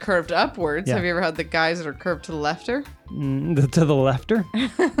upward. If it's curved upwards, Yeah. have you ever had the guys that are curved to the lefter? To the lefter?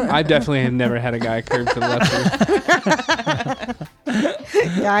 I definitely have never had a guy curve to the left.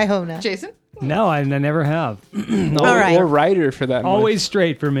 Yeah, I hope not. Jason? No, I never have. All right. Or rider for that. Always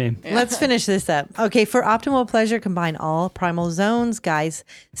straight for me. Let's finish this up. Okay, for optimal pleasure, combine all primal zones. Guys,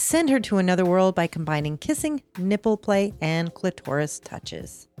 send her to another world by combining kissing, nipple play, and clitoris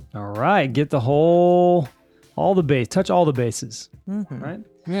touches. All right, get all the base, touch all the bases. Right?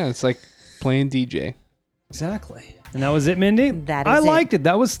 Yeah, it's like playing DJ. Exactly. And that was it, Mindy? That is I it. liked it.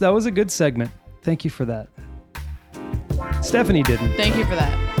 That was a good segment. Thank you for that. Stephanie didn't. Thank you for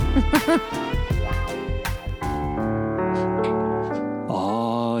that.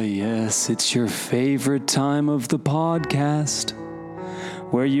 Ah, yes, it's your favorite time of the podcast,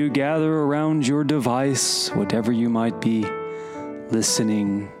 where you gather around your device, whatever you might be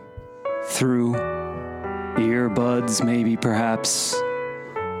listening through. Earbuds, maybe, perhaps,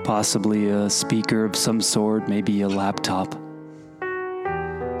 possibly a speaker of some sort, maybe a laptop,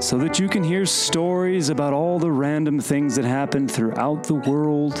 so that you can hear stories about all the random things that happen throughout the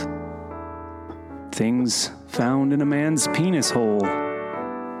world. Things found in a man's penis hole.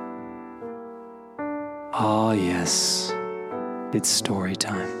 Ah, yes. It's story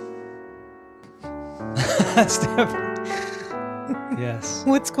time. Stephanie. Yes.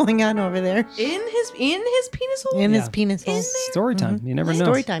 What's going on over there? In his penis hole? In his Yeah. penis hole. Story time. You never know.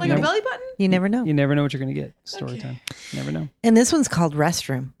 Story time. Like you a never- belly button? You never know. You never know what you're going to get. Story time. You never know. And this one's called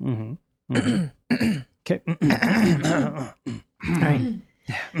Restroom. Okay. All right.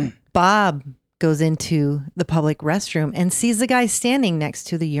 Bob goes into the public restroom and sees the guy standing next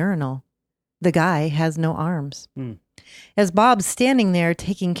to the urinal. The guy has no arms. As Bob's standing there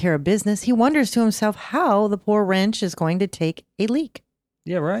taking care of business, he wonders to himself how the poor wrench is going to take a leak.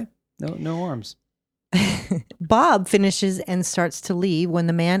 Yeah, right. No arms. Bob finishes and starts to leave when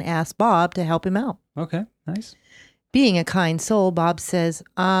the man asks Bob to help him out. Okay, nice. Being a kind soul, Bob says,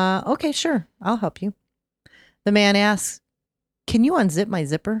 okay, sure, I'll help you. The man asks, can you unzip my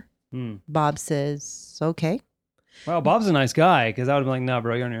zipper? Bob says, okay. Wow, Bob's a nice guy, because I would have been like, nah,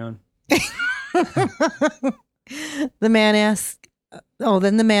 bro, you're on your own. The man asks,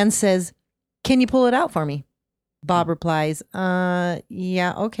 then the man says, can you pull it out for me? Bob replies,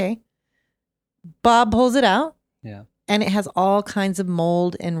 yeah, okay. Bob pulls it out. Yeah. And it has all kinds of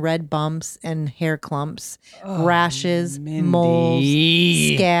mold and red bumps and hair clumps, rashes, Mindy. moles,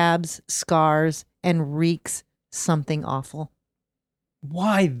 scabs, scars, and reeks something awful.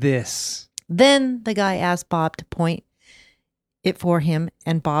 Why this? Then the guy asks Bob to point it for him,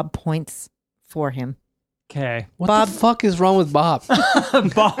 and Bob points for him. Okay. What Bob- the fuck is wrong with Bob?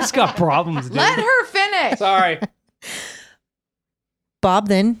 Bob's got problems, dude. Let her finish. Sorry. Bob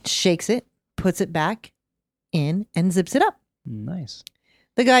then shakes it, puts it back in, and zips it up. Nice.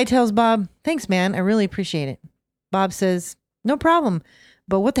 The guy tells Bob, thanks, man. I really appreciate it. Bob says, no problem.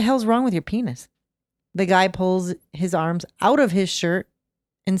 But what the hell's wrong with your penis? The guy pulls his arms out of his shirt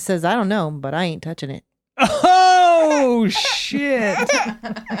and says, I don't know, but I ain't touching it. Oh, shit.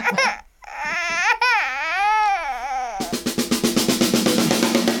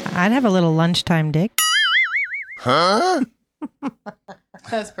 I'd have a little lunchtime dick. Huh?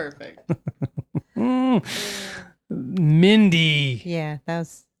 That's perfect. Mindy. Yeah, that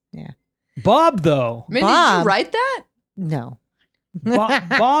was, yeah. Bob, though. Mindy, did Bob. you write that? No.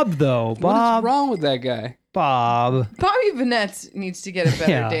 Bob, though. What is Bob. wrong with that guy? Bob. Bobby Vanette needs to get a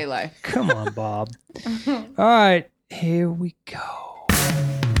better Yeah. day life. Come on, Bob. All right, here we go.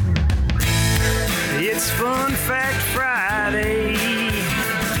 It's Fun Fact Friday.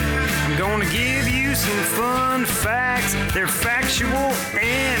 I'm gonna give you some fun facts. They're factual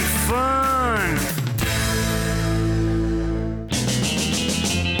and fun.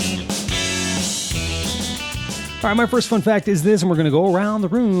 All right, my first fun fact is this, and we're going to go around the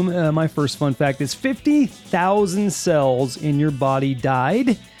room. My first fun fact is 50,000 cells in your body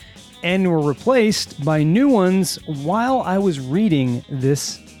died and were replaced by new ones while I was reading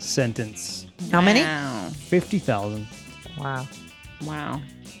this sentence. How many? Wow. 50,000. Wow. Wow.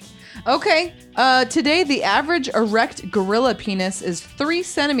 Okay. Today, the average erect gorilla penis is 3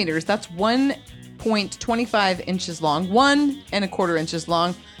 centimeters. That's 1.25 inches long, 1.25 inches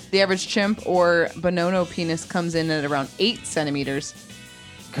long. The average chimp or bonobo penis comes in at around 8 centimeters.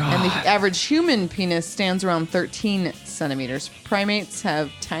 God. And the average human penis stands around 13 centimeters. Primates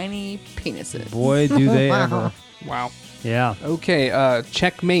have tiny penises. Boy, do they ever. Wow. Yeah. Okay,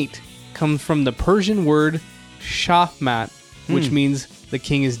 checkmate comes from the Persian word shahmat, which means the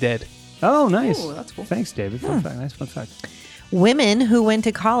king is dead. Oh, nice. Ooh, that's cool. Thanks, David. Fun fact. Nice fun fact. Women who went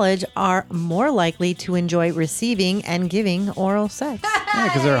to college are more likely to enjoy receiving and giving oral sex. Yeah,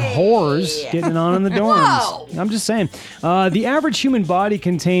 because they're whores getting it on in the dorms. Whoa. I'm just saying. The average human body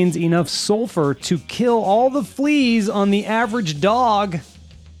contains enough sulfur to kill all the fleas on the average dog.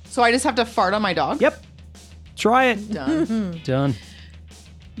 So I just have to fart on my dog? Yep. Try it. Done. Done.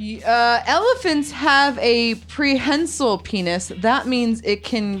 Elephants have a prehensile penis. That means it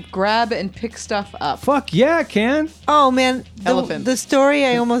can grab and pick stuff up. Fuck yeah, it can. Oh, man. Elephant. The story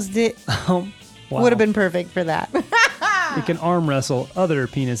I almost did Wow. would have been perfect for that. It can arm wrestle other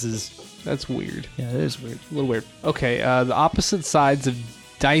penises. That's weird. Yeah, it is weird. A little weird. Okay, the opposite sides of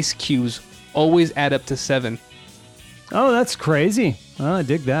dice cubes always add up to 7. Oh, that's crazy. Oh, I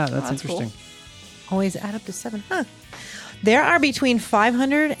dig that. That's that's interesting. Always add up to 7. Huh. There are between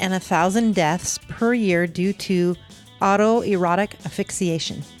 500 and 1,000 deaths per year due to autoerotic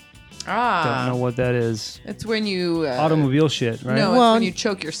asphyxiation. Don't know what that is. It's when you... Automobile shit, right? No, Well, it's when you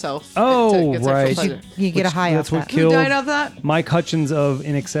choke yourself. Oh, It gets extra right. pleasure. You get a high That's off what that. killed Who died of that? Mike Hutchins of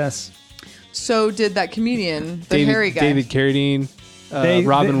In Excess. So did that comedian, the hairy guy. David Carradine,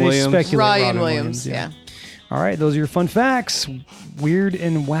 Robin Williams. speculate Ryan Robin Williams, yeah. All right, those are your fun facts. Weird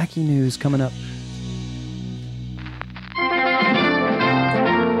and wacky news coming up.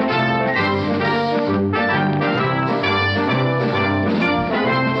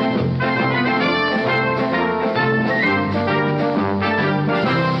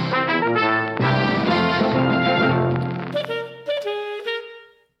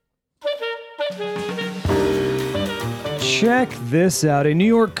 Check this out. A New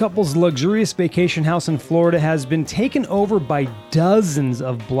York couple's luxurious vacation house in Florida has been taken over by dozens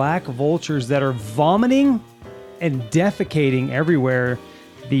of black vultures that are vomiting and defecating everywhere.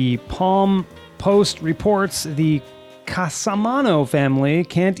 The Palm Post reports the Casamano family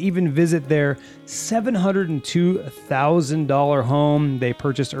can't even visit their $702,000 home they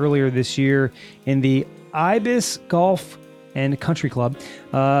purchased earlier this year in the Ibis Golf and Country Club.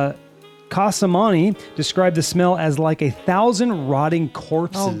 Casamani described the smell as like 1,000 rotting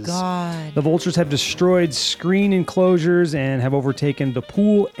corpses. Oh, God. The vultures have destroyed screen enclosures and have overtaken the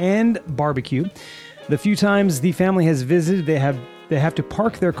pool and barbecue. The few times the family has visited, they have to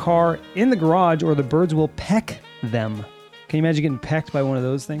park their car in the garage or the birds will peck them. Can you imagine getting pecked by one of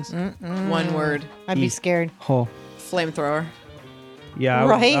those things? One word. I'd be scared. Oh, Flamethrower. yeah.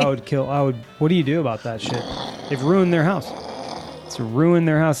 Right? I would kill. What do you do about that shit? They've ruined their house. To ruin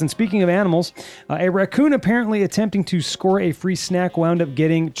their house. And speaking of animals, a raccoon apparently attempting to score a free snack wound up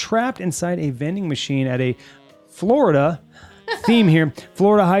getting trapped inside a vending machine at a Florida theme here,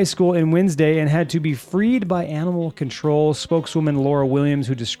 Florida high school in Wednesday, and had to be freed by animal control. Spokeswoman Laura Williams,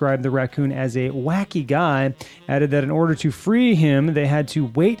 who described the raccoon as a wacky guy, added that in order to free him, they had to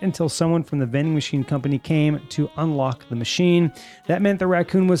wait until someone from the vending machine company came to unlock the machine. That meant the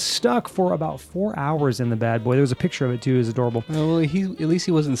raccoon was stuck for about 4 hours in the bad boy. There was a picture of it too. It was adorable. Well, at least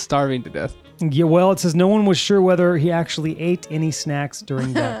he wasn't starving to death. Yeah, well, it says no one was sure whether he actually ate any snacks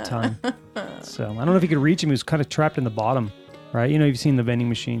during that time. So I don't know if he could reach him. He was kind of trapped in the bottom. right? You know, you've seen the vending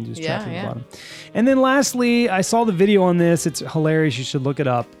machines just trapped at the Yeah. bottom. And then lastly, I saw the video on this. It's hilarious. You should look it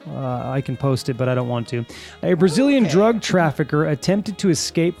up. I can post it, but I don't want to. A Brazilian drug trafficker attempted to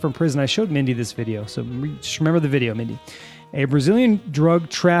escape from prison. I showed Mindy this video, so just remember the video, Mindy. A Brazilian drug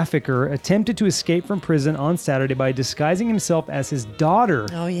trafficker attempted to escape from prison on Saturday by disguising himself as his daughter.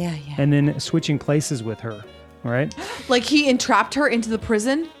 Oh, yeah. And then switching places with her. All right. Like he entrapped her into the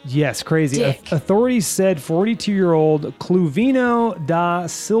prison? Yes, crazy. Dick. Authorities said 42-year-old Cluvino da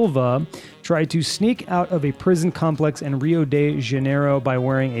Silva tried to sneak out of a prison complex in Rio de Janeiro by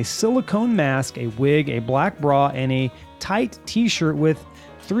wearing a silicone mask, a wig, a black bra, and a tight t-shirt with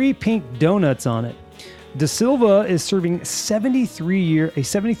 3 pink donuts on it. Da Silva is serving a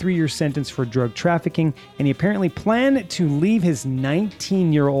 73-year sentence for drug trafficking, and he apparently planned to leave his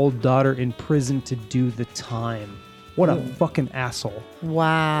 19-year-old daughter in prison to do the time. What a fucking asshole.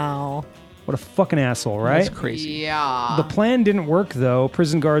 Wow. What a fucking asshole, right? That's crazy. Yeah. The plan didn't work, though.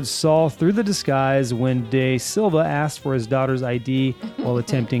 Prison guards saw through the disguise when Da Silva asked for his daughter's ID while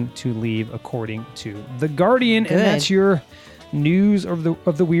attempting to leave, according to The Guardian. Good. And that's your news of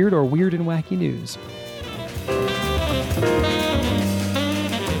the weird or weird and wacky news.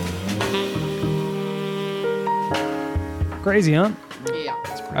 Crazy, huh? Yeah.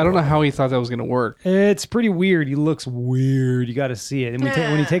 I don't know how he thought that was going to work. It's pretty weird. He looks weird. You got to see it. And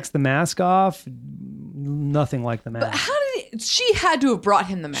when he takes the mask off, nothing like the mask. But how did she had to have brought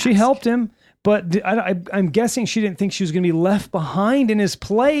him the mask? She helped him, but I'm guessing she didn't think she was going to be left behind in his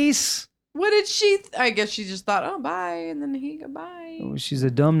place. What did she? I guess she just thought, oh, bye, and then he goodbye. Oh, she's a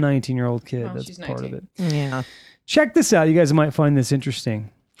dumb 19-year-old kid. Oh, That's she's part of 19. it. Yeah. Check this out. You guys might find this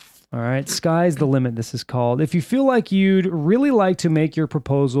interesting. All right. Sky's the limit, this is called. If you feel like you'd really like to make your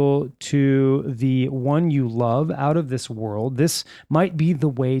proposal to the one you love out of this world, this might be the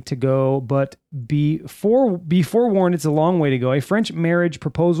way to go. But be forewarned, it's a long way to go. A French marriage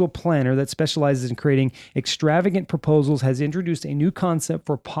proposal planner that specializes in creating extravagant proposals has introduced a new concept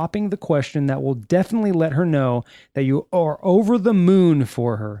for popping the question that will definitely let her know that you are over the moon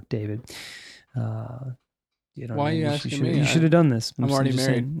for her, David. Why are you asking me? You should have done this. I'm already just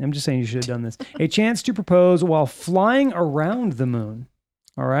married. I'm just saying you should have done this. A chance to propose while flying around the moon.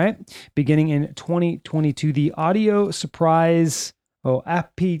 All right. Beginning in 2022, the Apatio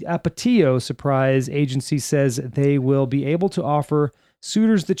Surprise Agency says they will be able to offer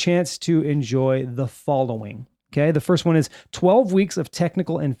suitors the chance to enjoy the following. Okay. The first one is 12 weeks of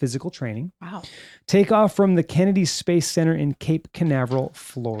technical and physical training. Wow. Take off from the Kennedy Space Center in Cape Canaveral,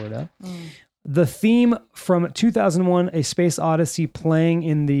 Florida. The theme from 2001, A Space Odyssey, playing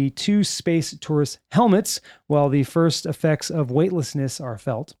in the 2 space tourist helmets while the first effects of weightlessness are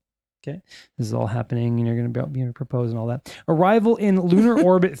felt. Okay. This is all happening and you're going to be proposing all that. Arrival in lunar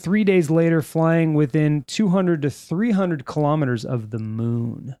orbit 3 days later, flying within 200 to 300 kilometers of the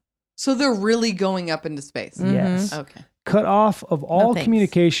moon. So they're really going up into space. Yes. Okay. Cut off of all thanks.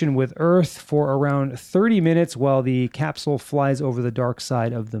 communication with Earth for around 30 minutes while the capsule flies over the dark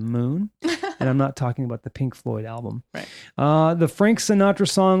side of the moon. And I'm not talking about the Pink Floyd album. Right. The Frank Sinatra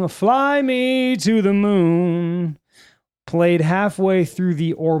song, Fly Me to the Moon, played halfway through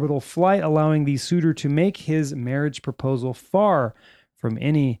the orbital flight, allowing the suitor to make his marriage proposal far from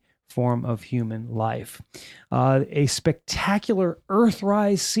any form of human life. A spectacular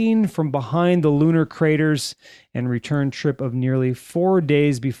Earthrise scene from behind the lunar craters and return trip of nearly 4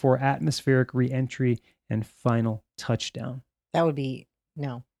 days before atmospheric re-entry and final touchdown. That would be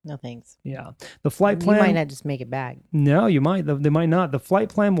no thanks. Yeah. The flight plan... You might not just make it back. No, you might. They might not. The flight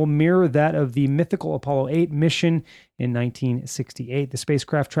plan will mirror that of the mythical Apollo 8 mission in 1968. The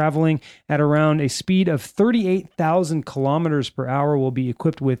spacecraft, traveling at around a speed of 38,000 kilometers per hour, will be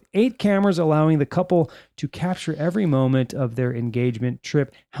equipped with 8 cameras, allowing the couple to capture every moment of their engagement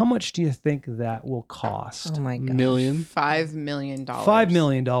trip. How much do you think that will cost? Oh my God. Million. $5 million. $5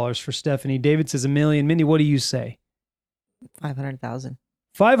 million for Stephanie. David says $1 million. Mindy, what do you say? 500,000.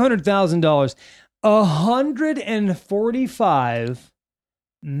 $500,000. $145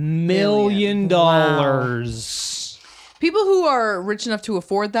 million. Wow. People who are rich enough to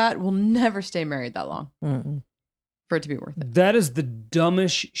afford that will never stay married that long Mm-mm. for it to be worth it. That is the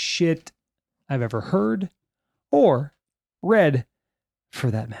dumbest shit I've ever heard or read,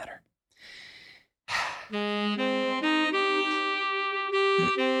 for that matter.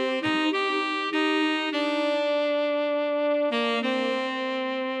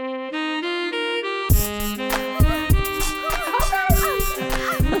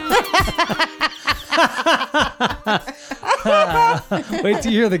 Wait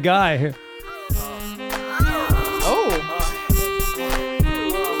till you hear the guy here.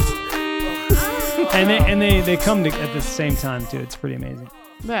 and they come at the same time too. It's pretty amazing.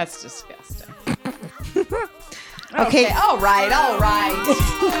 That's disgusting. Okay. All right.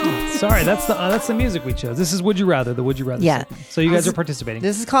 Sorry, that's the music we chose. This is Would You Rather, the Would You Rather. Yeah. segment. So you guys are participating.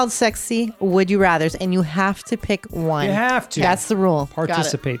 This is called Sexy Would You Rathers, and you have to pick one. You have to. That's the rule.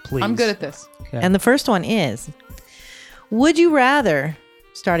 Participate, please. I'm good at this. Okay. And the first one is, would you rather,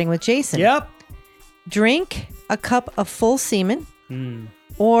 starting with Jason, Yep. drink a cup of full semen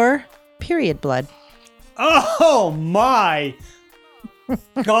or period blood? Oh my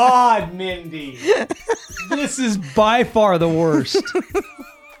God, Mindy. This is by far the worst.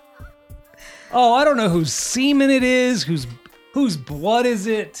 Oh, I don't know whose semen it is, whose blood is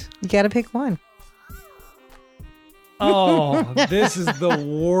it. You got to pick one. Oh, this is the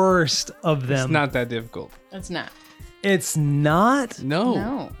worst of them. It's not that difficult. It's not. It's not?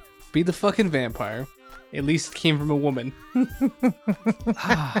 No. Be the fucking vampire. At least it came from a woman.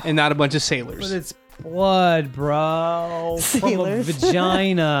 And not a bunch of sailors. But it's blood, bro. Sailors. From a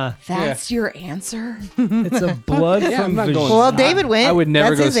vagina. That's your answer? It's a blood Yeah, from I'm not vagina. going- Well, David went. I would never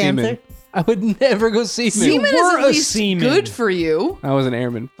That's go his semen. answer. I would never go semen. Semen is were at a least seaman. good for you. I was an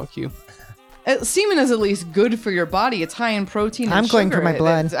airman. Fuck you. Semen is at least good for your body. It's high in protein and I'm going for sugar. my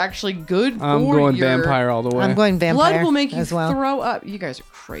blood. It's actually good for I'm going your... vampire all the way. I'm going vampire. Blood will make you as well. throw up. You guys are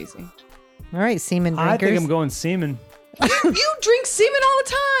crazy. All right, semen I drinkers. think I'm going semen. You drink semen all the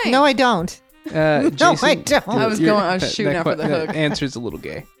time. No, I don't. No, I don't. I was shooting out for the hook. That answer's a little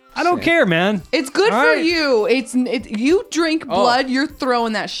gay. I don't care, man. It's good All for right. you. You drink blood, you're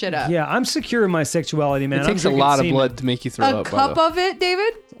throwing that shit up. Yeah, I'm secure in my sexuality, man. It I'm takes a drinking lot of semen. blood to make you throw A up. cup of it,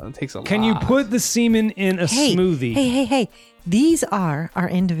 David? It takes a lot. Can you put the semen in a smoothie? Hey. These are our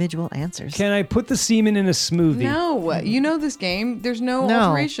individual answers. Can I put the semen in a smoothie? No. You know this game. There's no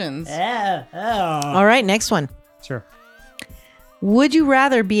alterations. All right, next one. Sure. Would you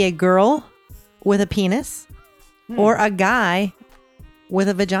rather be a girl with a penis or a guy with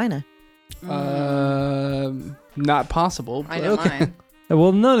a vagina? Not possible. I know mine.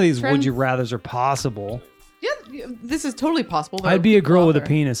 Well, none of these Trent? would you rathers are possible. Yeah, this is totally possible. but I'd be a girl with a bother.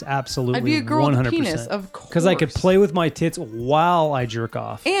 penis, absolutely. I'd be a girl 100%. with a penis, of course. Because I could play with my tits while I jerk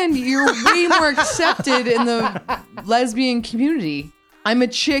off. And you're way more accepted in the lesbian community. I'm a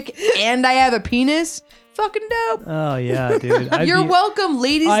chick and I have a penis. Fucking dope. Oh yeah, dude. You're welcome,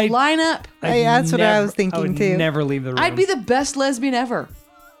 ladies. Line up. Hey, that's what I was I thinking would too. never leave the room. I'd be the best lesbian ever.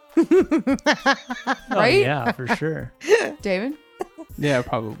 Oh, right? yeah, for sure. David? Yeah,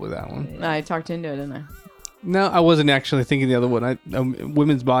 probably that one. I talked into it, didn't I? No, I wasn't actually thinking the other one. A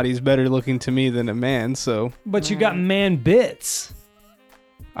women's body is better looking to me than a man, so But you got man bits.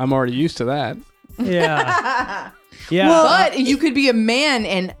 I'm already used to that. Yeah. Yeah. But you could be a man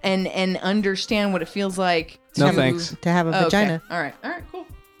and understand what it feels like to, No, thanks. To have a Okay. vagina. All right, cool.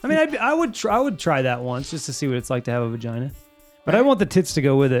 I mean, I would try that once just to see what it's like to have a vagina. But I want the tits to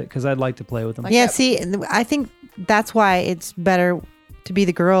go with it because I'd like to play with them. Yeah, see, I think that's why it's better to be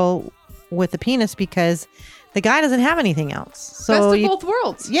the girl with the penis because the guy doesn't have anything else. So Best of both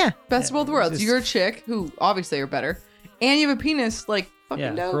worlds. Yeah. Best of both worlds. just- You're a chick who obviously are better, and you have a penis like fucking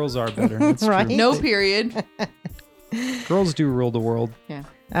Yeah, dope. girls are better. That's Right? true. No period. Girls do rule the world. Yeah.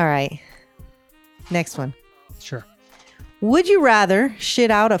 All right. Next one. Sure. Would you rather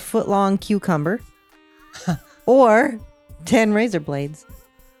shit out a foot-long cucumber or 10 razor blades?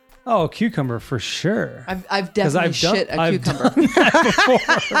 Oh, cucumber for sure. I've 'Cause definitely I've done- shit a I've cucumber. done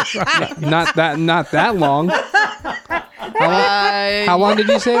that before. Not that long. How long did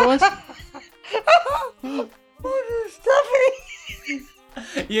you say it was?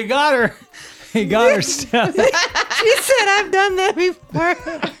 You got her. You got her, Steph. She said I've done that before.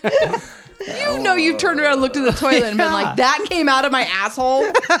 You know you've turned around and looked at the toilet and been like, that came out of my asshole?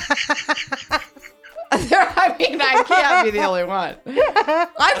 I mean, I can't be the only one.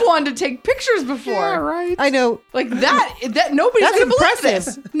 I've wanted to take pictures before. Yeah, right. I know. Like that nobody's That's going to believe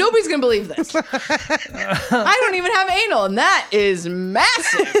impressive. this. Nobody's going to believe this. I don't even have anal, and that is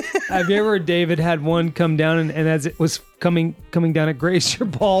massive. Have you ever, David, had one come down and as it was coming down, it grazed your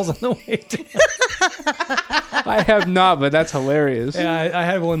balls on the way down? I have not, but that's hilarious. Yeah, I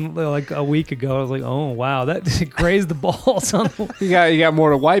had one like a week ago. I was like, oh wow, that grazed the balls on the. You got more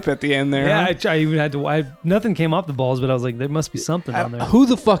to wipe at the end there. Yeah, huh? I even had to. Nothing came off the balls, but I was like, there must be something on there. Who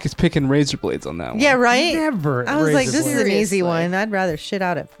the fuck is picking razor blades on that one? Yeah, right? Never. I was like, razor this is blades. an easy Seriously. one. I'd rather shit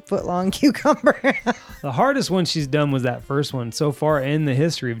out a foot-long cucumber. The hardest one she's done was that first one so far in the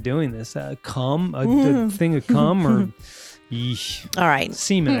history of doing this. A thing of cum, or yeesh. All right.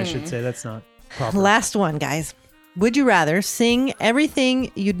 Semen, I should say. That's not proper. Last one, guys. Would you rather sing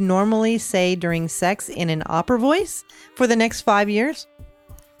everything you'd normally say during sex in an opera voice for the next 5 years?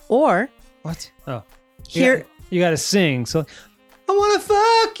 Or What? Oh. Here, You got to sing. So, I want to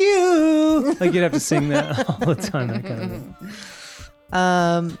fuck you. Like you'd have to sing that all the time. That kind of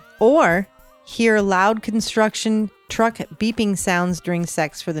thing. Or hear loud construction truck beeping sounds during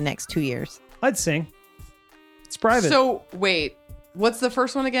sex for the next 2 years. I'd sing. It's private. So wait, what's the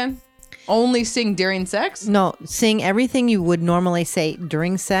first one again? Only sing during sex? No, sing everything you would normally say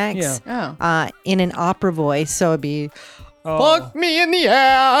during sex. Yeah. In an opera voice. So it'd be, fuck me in the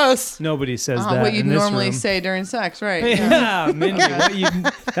ass. Nobody says that. What you'd in this normally room. say during sex, right? Yeah, Mindy.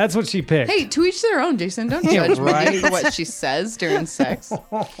 That's what she picked. Hey, to each their own, Jason. Don't judge me for what she says during sex.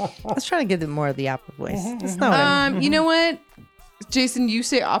 I was trying to give them more of the opera voice. That's not what I You know what? Jason, you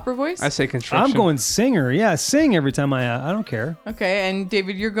say opera voice? I say construction. I'm going singer. Yeah, sing every time I don't care. Okay, and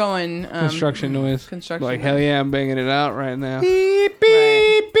David, you're going construction noise. Construction Like, noise. hell yeah, I'm banging it out right now. Beep,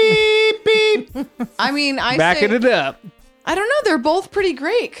 beep, beep, beep. I mean, Backing it up. I don't know. They're both pretty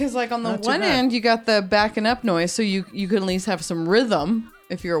great because, like, on the Not too one bad. end, you got the backing up noise, so you can at least have some rhythm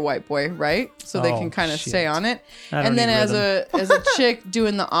if you're a white boy, right? So they Oh, can kind of shit. stay on it. I don't And then need as rhythm. a chick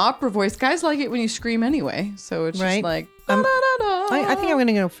doing the opera voice, guys like it when you scream anyway. So it's just Right. like. I think I'm going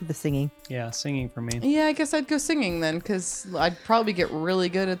to go for the singing. Yeah, singing for me. Yeah, I guess I'd go singing then because I'd probably get really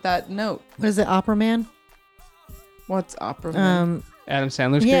good at that note. What is it, Opera Man? What's opera? Man? Adam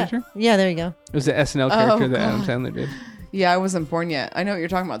Sandler's Yeah. character? Yeah, there you go. It was the SNL character Oh, that Adam God. Sandler did. Yeah, I wasn't born yet. I know what you're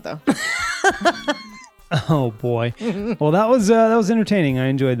talking about though. Oh boy. Well, that was entertaining. I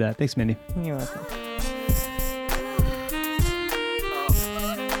enjoyed that. Thanks, Mindy. You're welcome.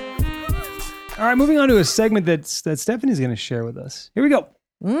 All right, moving on to a segment that Stephanie's going to share with us. Here we go.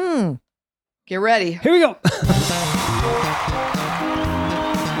 Get ready. Here we go.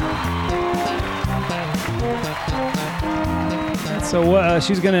 So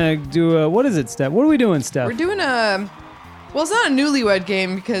she's gonna do. What is it, Steph? What are we doing, Steph? We're doing a. Well, it's not a newlywed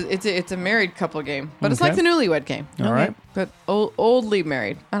game because it's a married couple game, but it's like Okay. the newlywed game. All right. But oldly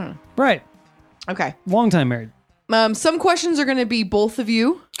married. I don't know. Right. Okay. Long time married. Some questions are going to be both of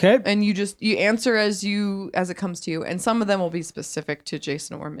you. Okay. And you answer as it comes to you, and some of them will be specific to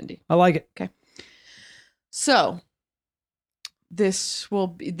Jason or Mindy. I like it. Okay. So this will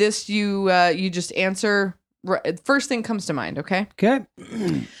be you just answer. First thing comes to mind. Okay. Okay.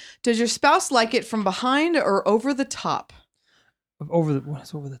 Does your spouse like it from behind or over the top? What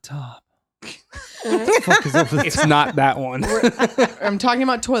is over the top? What the fuck is over the It's top? not that one. I'm talking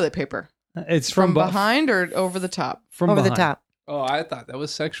about toilet paper. It's From from behind or over the top? From Over the behind. top. Oh, I thought that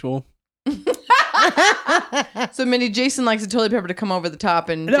was sexual. So Mindy, Jason likes the toilet paper to come over the top,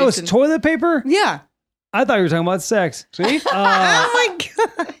 and That was Jason, toilet paper? yeah, I thought you were talking about sex. See? Oh my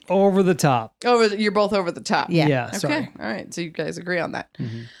God. Over the top. you're both over the top. Yeah. Yeah, Okay. sorry. All right. So you guys agree on that.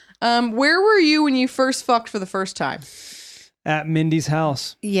 Mhm. Where were you when you first fucked for the first time? At Mindy's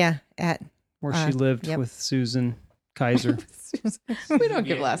house, Yeah, at where she lived yep. with Susan Kaiser. We don't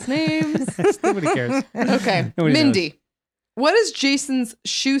give last names. Nobody cares. Okay. Nobody Mindy, what does Jason's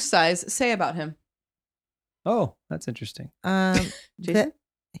shoe size say about him? Oh, that's interesting. Jason? that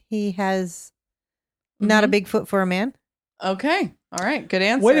he has not a big foot for a man. Okay. All right. Good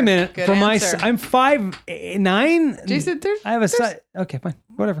answer. Wait a minute. Good For answer. I'm 5'9". Jason, I have a size. Okay, fine.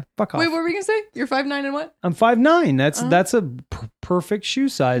 Whatever. Fuck off. Wait, what were you gonna say? You're 5'9" and what? I'm 5'9". That's a perfect shoe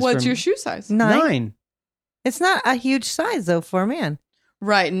size. What's for your shoe size? 9? It's not a huge size though for a man.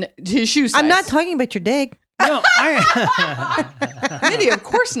 Right. His shoe size. I'm not talking about your dick. No, I. Mindy, of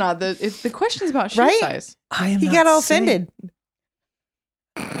course not. The question's about shoe Right? size. I am He not got all saying- offended.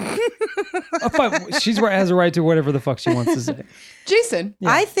 Oh, fine. She's has a right to whatever the fuck she wants to say. Jason. Yeah.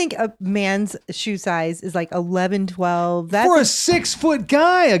 I think a man's shoe size is like 11, 12. That's For a 6-foot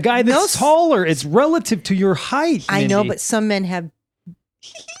guy, a guy that's No s- taller, it's relative to your height. I know, Mindy. but some men have.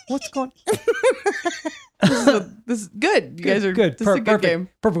 What's going? This is good. You guys are good. This is a good Perfect. game.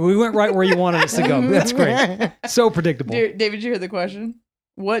 Perfect. We went right where you wanted us to go. That's great. So predictable. David, did you hear the question?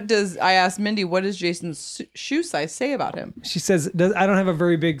 I asked Mindy, what does Jason's shoe size say about him? She says, I don't have a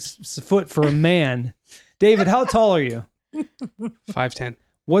very big foot for a man. David, how tall are you? 5'10".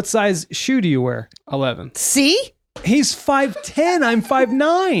 What size shoe do you wear? 11. See? He's 5'10". I'm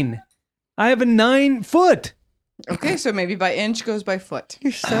 5'9". I have a 9 foot. Okay, so maybe by inch goes by foot.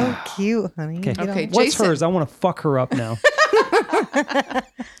 You're so cute, honey. Okay. You Okay, don't- What's Jason. hers? I want to fuck her up now.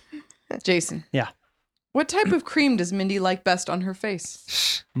 Jason. Yeah. What type of cream does Mindy like best on her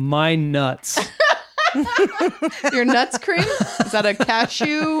face? My nuts. Your nuts cream? Is that a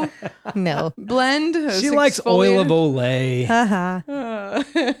cashew No. blend? She likes oil of Olay. Haha.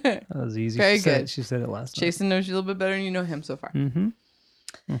 That was easy. Very She said- good. She said it last Jason knows you a little bit better than you know him so far. night.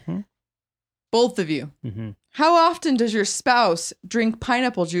 Mm-hmm. Both of you. Mm-hmm. How often does your spouse drink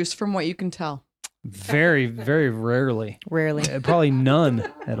pineapple juice from what you can tell? Very, very rarely. Rarely. Probably none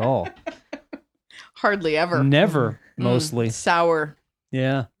at all. Hardly ever. Never, mostly. Sour.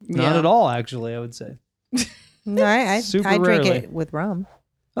 Yeah. Not Yeah. at all, actually, I would say. No, I Super drink rarely. it with rum.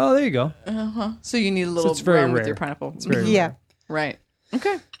 Oh, there you go. Uh-huh. So you need a little it's very rum with rare. your pineapple. It's very Yeah. Right.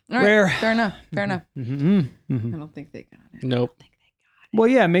 Okay. All right. Rare. Fair enough. Fair enough. Mm-hmm. I don't think they got it. Nope. Well,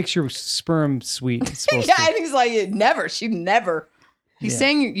 yeah, it makes your sperm sweet. It's supposed Yeah, to. I think he's like, never. She never. He's Yeah.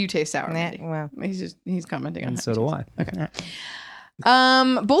 saying you taste sour. Nah, Mindy. well. He's commenting on And that. so do I. Okay.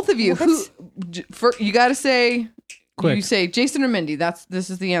 Both of you, you got to say, Quick. you say Jason or Mindy. This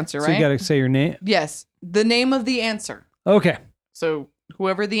is the answer, So right? you got to say your name. Yes, the name of the answer. Okay. So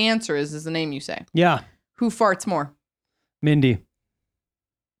whoever the answer is the name you say. Yeah. Who farts more? Mindy.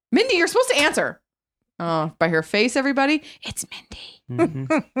 Mindy, you're supposed to answer. Oh, by her face, everybody. It's Mindy. Mm-hmm.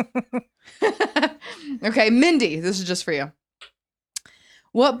 Okay, Mindy, this is just for you.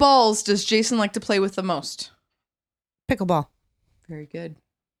 What balls does Jason like to play with the most? Pickleball. Very good.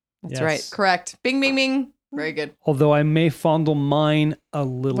 That's Yes. right. Correct. Bing, bing, bing. Very good. Although I may fondle mine a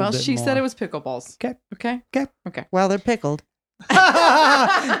little Well, bit she more. said it was pickleballs. Okay. Okay. Okay. Okay. Well, they're pickled.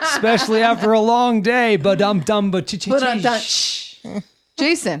 Especially after a long day. But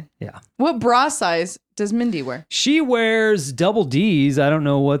Jason. Yeah. What bra size does Mindy wear? She wears double D's. I don't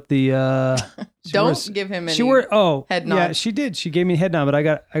know what the she Don't wears- give him any She wear head nod. Yeah, she did. She gave me a head nod, but I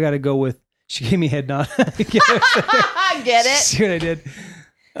got to go with she gave me a head nod. Get it? See what I did?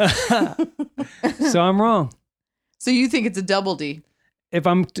 So I'm wrong. So you think it's a double D? If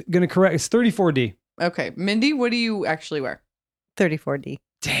I'm going to correct, it's 34D. Okay. Mindy, what do you actually wear? 34D.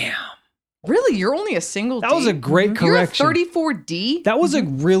 Damn. Really? You're only a single D? That was a great correction. You're a 34D? That was a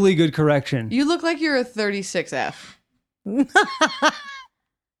really good correction. You look like you're a 36F.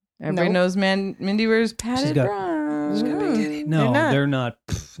 Everybody Nope. knows Mindy wears padded got- bras. No, not. they're not.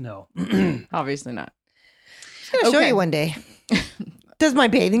 Pff, no. Obviously not. I'm gonna show Okay. you one day. Does my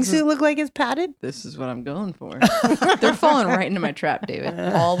bathing suit look like it's padded? This is what I'm going for. They're falling right into my trap, David.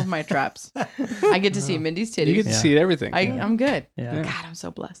 All of my traps. I get to see Mindy's titties. You get to see everything. I'm good. Yeah. God, I'm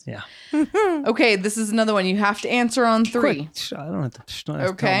so blessed. Yeah. Okay, this is another one. You have to answer on 3. Quick. I don't have to, she don't have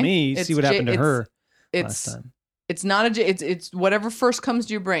to Okay. tell me. It's See what happened to her It's last time. it's not a. It's whatever first comes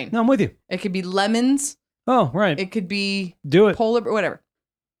to your brain. No, I'm with you. It could be lemons. Oh, right. It could be Do it. polar, whatever.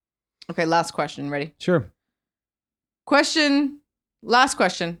 Okay, last question. Ready? Sure. Last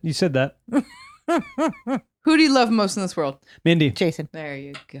question. You said that. Who do you love most in this world? Mindy. Jason. There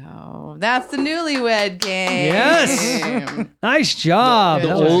you go. That's the newlywed game. Yes. Nice job. The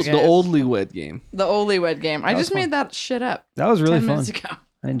That old- was, The oldly-wed game. The Oldlywed game. I That was just made fun. that shit up. that was really 10 fun. minutes ago.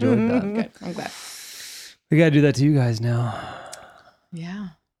 I enjoyed that. Good. I'm glad. We got to do that to you guys now. Yeah.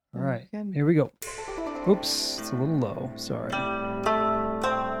 All right. Good. Here we go. Oops. It's a little low. Sorry.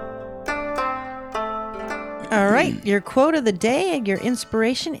 All right. Your quote of the day and your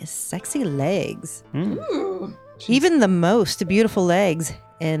inspiration is sexy legs. Ooh. Even the most beautiful legs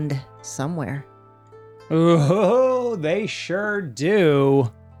end somewhere. Oh, they sure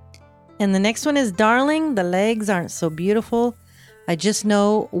do. And the next one is, darling, the legs aren't so beautiful. I just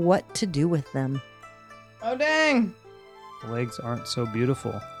know what to do with them. Oh, dang. The legs aren't so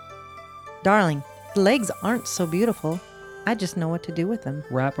beautiful. Darling, the legs aren't so beautiful. I just know what to do with them.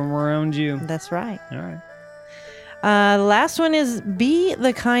 Wrap them around you. That's right. All right. The last one is, be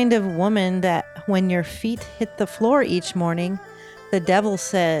the kind of woman that when your feet hit the floor each morning, the devil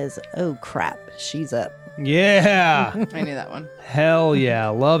says, oh crap, she's up. Yeah. I knew that one. Hell yeah.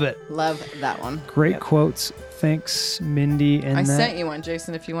 Love it. Love that one. Great quotes. Thanks, Mindy. And I that sent you one,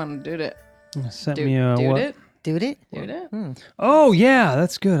 Jason, if you want to do it. sent Do me a do what? it. Dude it? Do it. Oh yeah,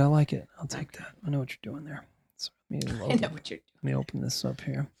 that's good. I like it. I'll take that. I know what you're doing there. So let me I load know it. what you're Let me open this up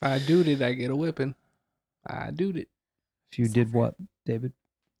here. If I do it, I get a whipping. I do it. If you did what, David?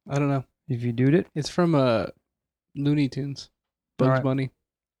 I don't know. If you did it? It's from Looney Tunes. Bugs All right. Bunny.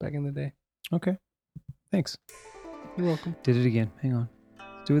 Back in the day. Okay. Thanks. You're welcome. Did it again. Hang on.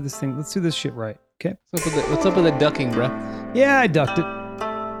 Let's do this thing. Let's do this shit right. Okay. What's up with the ducking, bro? Yeah, I ducked it.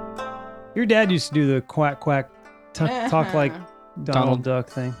 Your dad used to do the quack quack talk like Donald Donald. Duck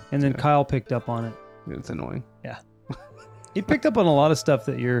thing, and then Kyle picked up on it. It's annoying. Yeah. He picked up on a lot of stuff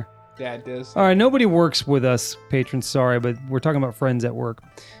that you're. Dad does. All right, nobody works with us, patrons. Sorry, but we're talking about friends at work,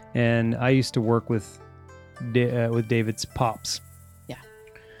 and I used to work with David's pops. Yeah.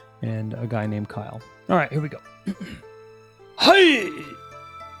 And a guy named Kyle. All right, here we go. Hey,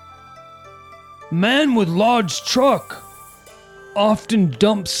 man with large truck often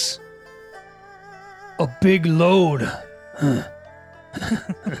dumps a big load.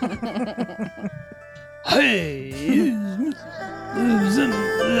 Hey.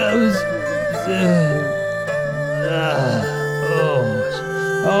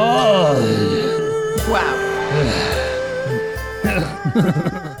 Wow.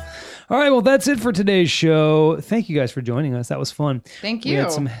 All right, well, that's it for today's show. Thank you guys for joining us. That was fun. Thank We you. had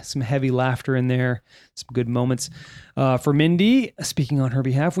some heavy laughter in there, some good moments. For Mindy, speaking on her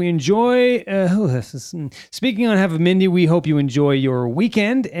behalf, we enjoy. Speaking on behalf of Mindy, we hope you enjoy your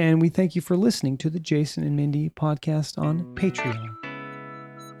weekend, and we thank you for listening to the Jason and Mindy podcast on Patreon.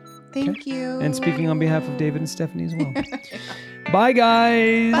 Thank you. And speaking on behalf of David and Stephanie as well. Bye,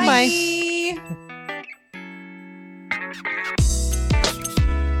 guys. Bye-bye.